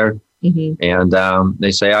coming through there. And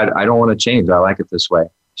they say, I don't want to change. I like it this way.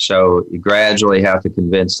 So you gradually have to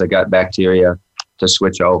convince the gut bacteria to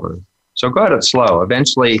switch over. So go at it slow.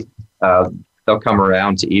 Eventually, they'll come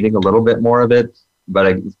around to eating a little bit more of it. But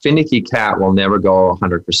a finicky cat will never go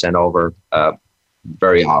 100% over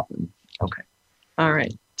very often. Okay. All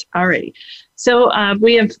right. All right. So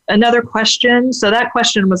we have another question. So that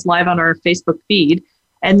question was live on our Facebook feed.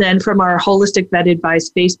 And then from our Holistic Vet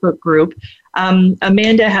Advice Facebook group,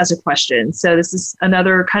 Amanda has a question. So this is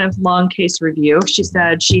another kind of long case review. She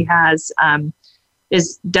said she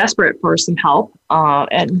is desperate for some help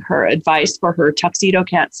and her advice for her tuxedo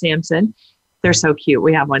cat, Samson. They're so cute.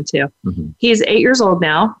 We have one too. He's 8 years old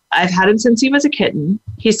now. I've had him since he was a kitten.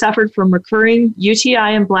 He suffered from recurring UTI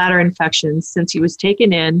and bladder infections since he was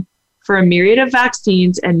taken in for a myriad of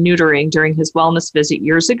vaccines and neutering during his wellness visit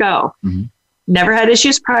years ago. Never had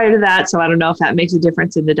issues prior to that, so I don't know if that makes a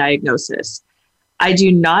difference in the diagnosis. I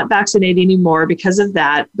do not vaccinate anymore because of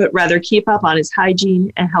that, but rather keep up on his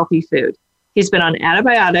hygiene and healthy food. He's been on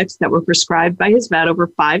antibiotics that were prescribed by his vet over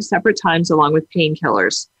 5 separate times, along with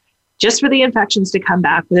painkillers, just for the infections to come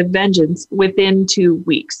back with a vengeance within 2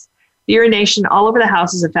 weeks. The urination all over the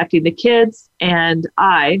house is affecting the kids and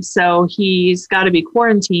so he's got to be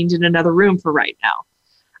quarantined in another room for right now.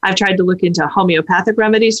 I've tried to look into homeopathic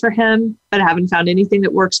remedies for him, but I haven't found anything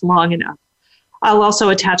that works long enough. I'll also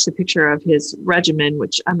attach the picture of his regimen,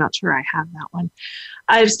 which I'm not sure I have that one.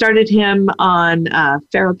 I've started him on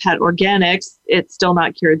Ferropet Organics. It's still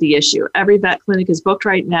not cured the issue. Every vet clinic is booked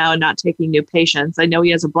right now and not taking new patients. I know he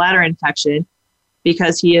has a bladder infection,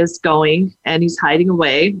 because he is going and he's hiding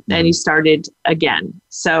away and he started again.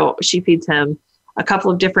 So she feeds him a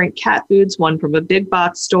couple of different cat foods, one from a big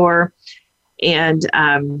box store. And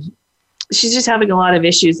she's just having a lot of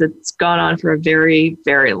issues that's gone on for a very,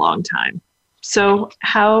 very long time. So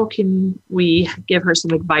how can we give her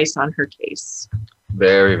some advice on her case?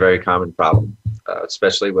 Very, very common problem,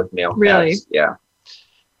 especially with male Really? cats. Yeah.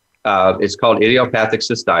 It's called idiopathic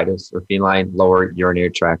cystitis, or feline lower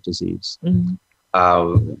urinary tract disease.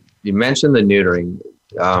 Mm-hmm. You mentioned the neutering.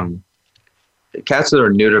 Cats that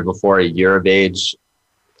are neutered before a year of age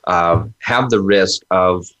have the risk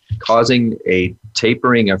of causing a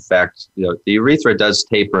tapering effect. The urethra does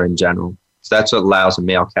taper in general, so that's what allows a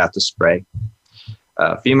male cat to spray.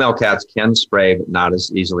 Female cats can spray, but not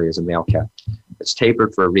as easily as a male cat. It's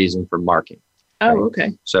tapered for a reason, for marking. Oh,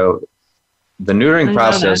 okay. So the neutering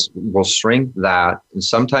process will shrink that and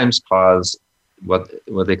sometimes cause what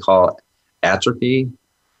they call atrophy,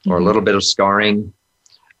 or a little bit of scarring,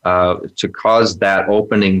 to cause that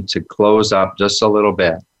opening to close up just a little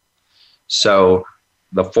bit. So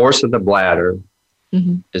the force of the bladder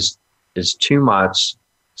is too much,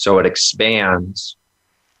 so it expands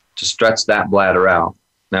to stretch that bladder out.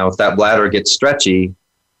 Now, if that bladder gets stretchy,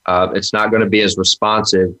 it's not going to be as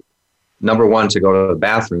responsive, number one, to go to the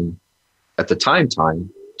bathroom at the time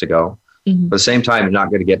to go. But at the same time, you're not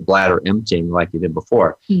going to get bladder emptying like you did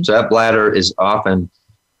before. So that bladder is often,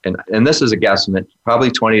 and this is a guesstimate,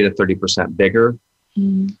 probably 20 to 30% bigger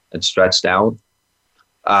and stretched out.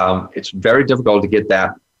 It's very difficult to get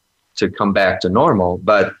that to come back to normal,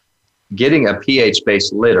 but getting a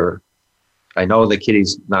pH-based litter, I know the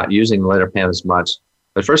kitty's not using the litter pan as much,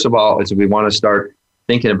 but first of all, we want to start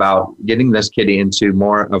thinking about getting this kitty into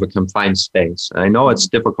more of a confined space. And I know it's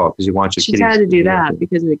difficult because you want your kitty. She's had to do that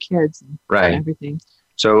because of the kids and everything.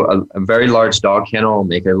 So a very large dog kennel,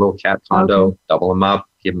 make a little cat condo, double them up,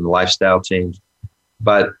 give them a lifestyle change.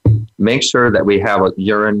 But make sure that we have a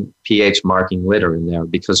urine pH marking litter in there,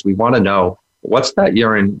 because we want to know what's that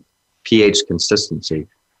urine pH consistency.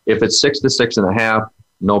 If it's 6 to 6.5,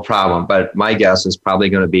 no problem. But my guess is probably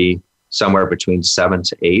going to be somewhere between 7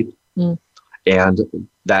 to 8. And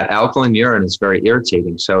that alkaline urine is very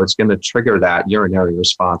irritating. So it's going to trigger that urinary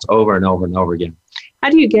response over and over and over again.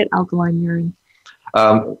 How do you get alkaline urine?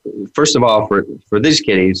 First of all, for these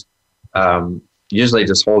kitties, usually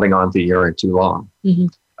just holding on to urine too long.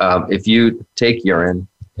 If you take urine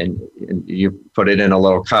and you put it in a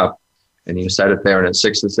little cup and you set it there and it's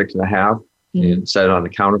 6 to 6.5, you set it on the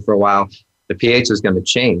counter for a while, the pH is going to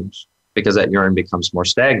change because that urine becomes more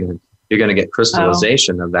stagnant. You're going to get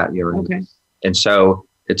crystallization of that urine. Okay. And so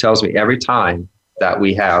it tells me every time that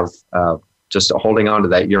we have just holding on to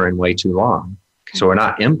that urine way too long. Okay. So we're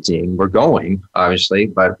not emptying. We're going, obviously,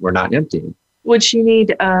 but we're not emptying. Would she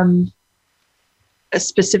need a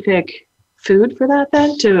specific food for that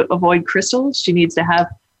then, to avoid crystals? She needs to have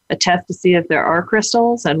a test to see if there are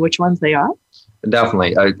crystals and which ones they are?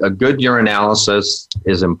 Definitely. A good urinalysis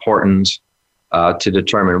is important to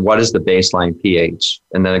determine what is the baseline pH.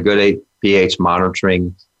 And then a good pH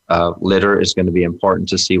monitoring litter is going to be important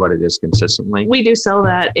to see what it is consistently. We do sell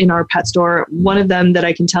that in our pet store. One of them that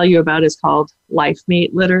I can tell you about is called Life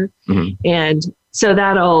Mate Litter. And so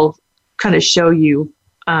that'll kind of show you,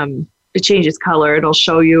 it changes color. It'll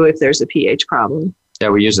show you if there's a pH problem. Yeah,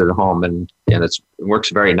 we use it at home and it works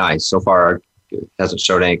very nice. So far, it hasn't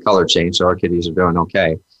showed any color change, so our kitties are doing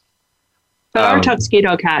okay. But our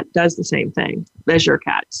Tuxedo cat does the same thing as your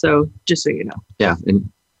cat. So just so you know. Yeah.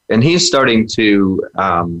 And he's starting to,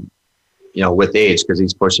 with age, because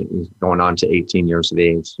he's going on to 18 years of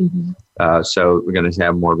age. So we're going to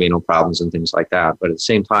have more renal problems and things like that. But at the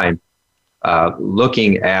same time,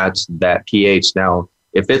 looking at that pH now,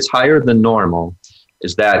 if it's higher than normal,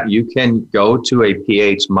 is that you can go to a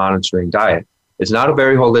pH monitoring diet. It's not a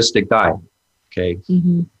very holistic diet, okay?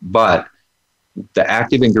 But the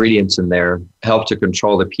active ingredients in there help to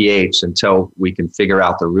control the pH until we can figure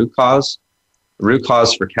out the root cause. The root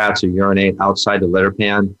cause for cats who urinate outside the litter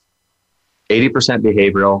pan, 80%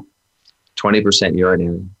 behavioral, 20%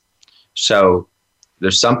 urinary. So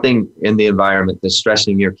there's something in the environment that's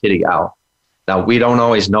stressing your kitty out. Now, we don't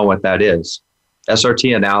always know what that is.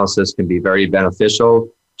 SRT analysis can be very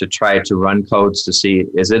beneficial to try to run codes to see,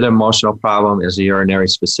 is it an emotional problem? Is it urinary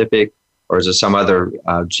specific? Or is it some other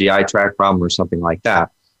GI tract problem or something like that?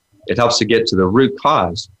 It helps to get to the root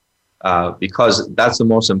cause because that's the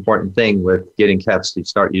most important thing with getting cats to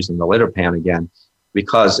start using the litter pan again,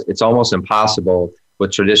 because it's almost impossible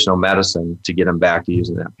with traditional medicine to get them back to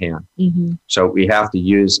using that pan. So we have to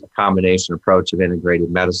use a combination approach of integrated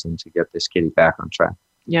medicine to get this kitty back on track.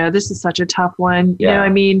 Yeah, this is such a tough one. Yeah. You know, I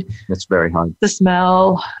mean, It's very hard. the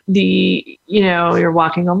smell, you're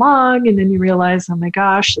walking along and then you realize, oh my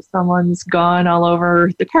gosh, someone's gone all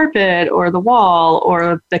over the carpet or the wall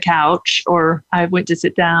or the couch, or I went to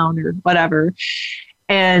sit down or whatever.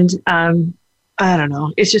 And I don't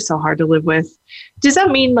know. It's just so hard to live with. Does that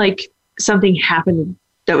mean like something happened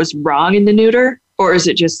that was wrong in the neuter? Or is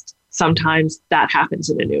it just sometimes that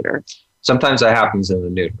happens in a neuter? Sometimes that happens in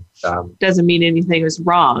the neuter. Doesn't mean anything was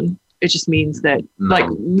wrong. It just means that like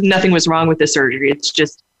nothing was wrong with the surgery. It's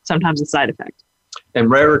just sometimes a side effect. In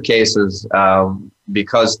rarer cases,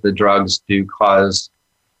 because the drugs do cause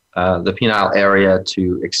the penile area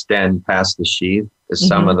to extend past the sheath, as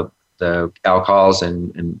some of the alcohols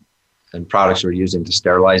and products we're using to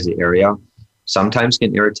sterilize the area sometimes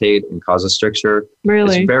can irritate and cause a stricture.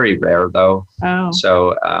 Really? It's very rare though. Oh.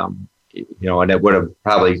 So, and it would have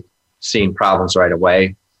probably seen problems right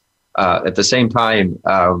away. At the same time,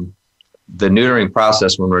 the neutering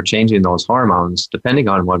process, when we're changing those hormones, depending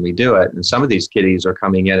on when we do it, and some of these kitties are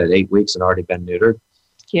coming in at 8 weeks and already been neutered.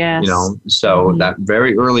 Yes. So that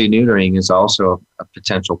very early neutering is also a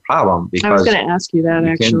potential problem, because I was going to ask you that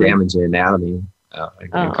it can damage the anatomy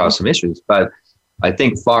and cause some issues. But I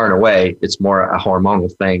think far and away, it's more a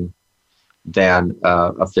hormonal thing than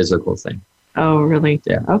a physical thing. Oh, really?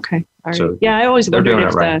 Yeah. Okay. All right. So I always wondered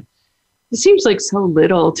if right. it seems like so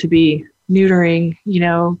little to be neutering,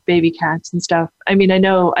 baby cats and stuff. I mean,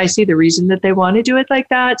 I see the reason that they want to do it like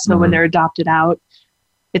that. So when they're adopted out,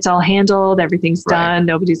 it's all handled, everything's done.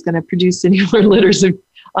 Nobody's going to produce any more litters of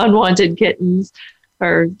unwanted kittens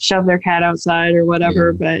or shove their cat outside or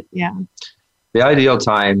whatever. But yeah. The ideal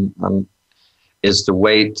time is to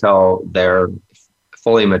wait till they're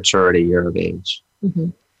fully mature at a year of age.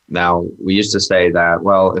 Now, we used to say that,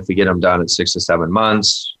 well, if we get them done at 6 to 7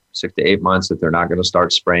 months, 6 to 8 months, that they're not going to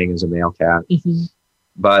start spraying as a male cat.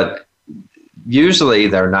 But usually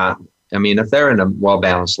they're not. I mean, if they're in a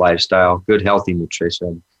well-balanced lifestyle, good, healthy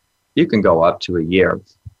nutrition, you can go up to a year.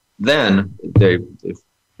 Then their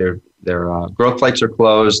growth plates are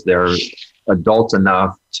closed. They're adult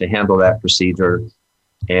enough to handle that procedure.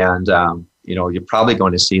 And, you're probably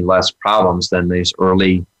going to see less problems than these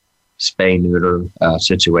early spay-neuter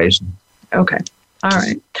situations. Okay. All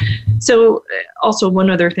right. So also one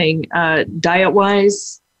other thing,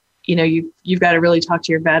 diet-wise, you've got to really talk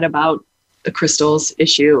to your vet about the crystals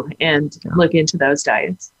issue and look into those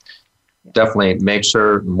diets. Definitely make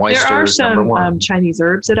sure moisture is number one. There are some Chinese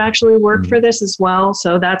herbs that actually work for this as well.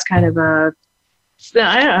 So that's kind of I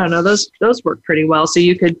don't know, those work pretty well. So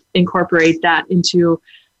you could incorporate that into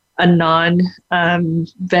a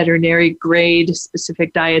non-veterinary grade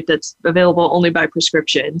specific diet that's available only by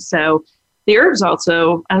prescription. So the herbs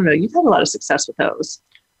also, I don't know, you've had a lot of success with those.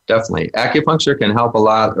 Definitely. Acupuncture can help a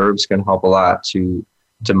lot. Herbs can help a lot to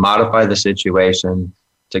modify the situation,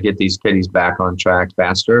 to get these kitties back on track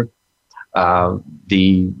faster.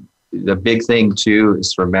 The big thing too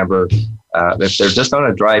is to remember, if they're just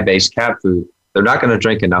on a dry-based cat food, they're not going to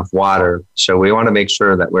drink enough water. So we want to make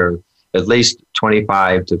sure that we're at least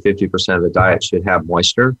 25 to 50% of the diet should have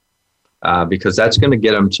moisture, because that's going to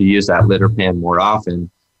get them to use that litter pan more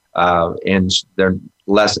often. And they're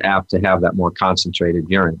less apt to have that more concentrated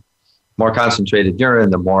urine. More concentrated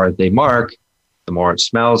urine, the more they mark, the more it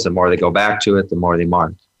smells, the more they go back to it, the more they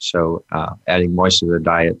mark. So adding moisture to their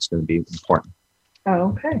diet is going to be important.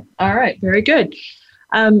 Oh, okay. All right. Very good.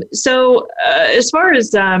 So as far as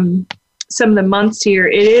some of the months here,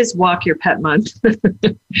 it is Walk Your Pet Month.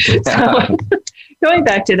 So going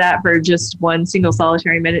back to that for just one single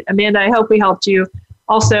solitary minute, Amanda, I hope we helped you.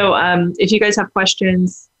 Also, if you guys have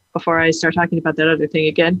questions, before I start talking about that other thing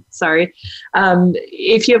again, sorry.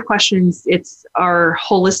 If you have questions, it's our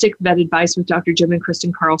Holistic Vet Advice with Dr. Jim and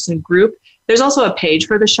Kristen Carlson group. There's also a page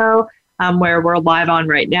for the show where we're live on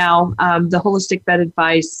right now. The Holistic Vet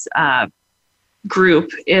Advice group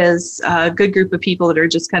is a good group of people that are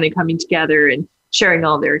just kind of coming together and sharing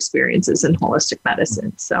all their experiences in holistic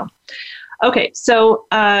medicine. So, okay. So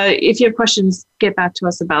if you have questions, get back to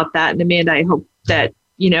us about that. And Amanda, I hope that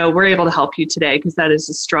we're able to help you today, because that is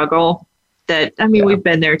a struggle that, we've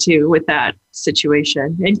been there too with that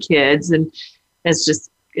situation and kids, and it's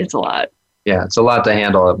a lot. Yeah, it's a lot to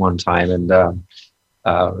handle at one time. And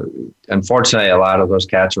unfortunately, a lot of those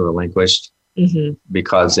cats are relinquished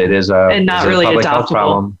because it is a public health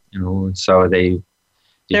problem, so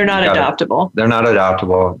they're not adoptable. They're not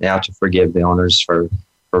adoptable. You have to forgive the owners for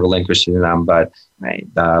relinquishing them. But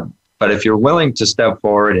if you're willing to step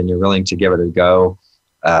forward and you're willing to give it a go,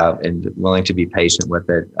 and willing to be patient with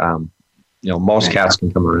it, most cats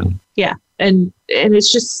can come around. Yeah. And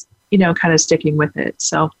it's just, kind of sticking with it.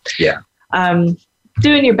 So, yeah.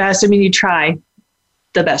 doing your best. I mean, you try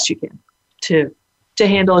the best you can to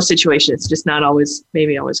handle a situation. It's just not always going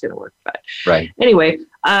to work. But right. Anyway,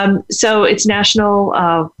 so it's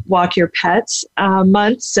National Walk Your Pets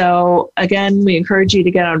Month. So again, we encourage you to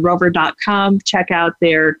get on rover.com, check out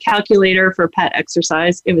their calculator for pet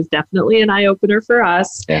exercise. It was definitely an eye-opener for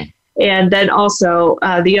us. Yeah. And then also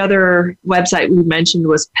the other website we mentioned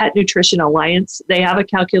was Pet Nutrition Alliance. They have a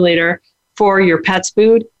calculator for your pet's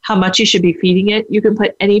food, how much you should be feeding it. You can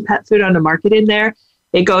put any pet food on the market in there.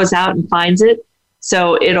 It goes out and finds it.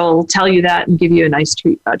 So it'll tell you that and give you a nice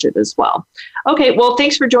treat budget as well. Okay, well,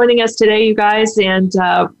 thanks for joining us today, you guys. And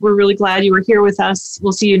we're really glad you were here with us.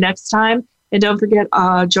 We'll see you next time. And don't forget,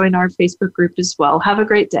 join our Facebook group as well. Have a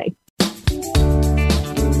great day.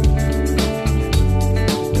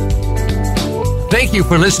 Thank you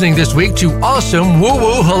for listening this week to awesome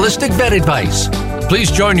WooWoo Holistic Vet Advice.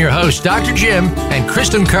 Please join your hosts, Dr. Jim and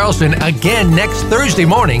Kristen Carlson, again next Thursday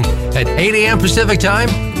morning at 8 a.m. Pacific Time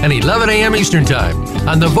and 11 a.m. Eastern Time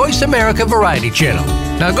on the Voice America Variety Channel.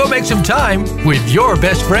 Now go make some time with your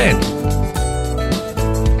best friend.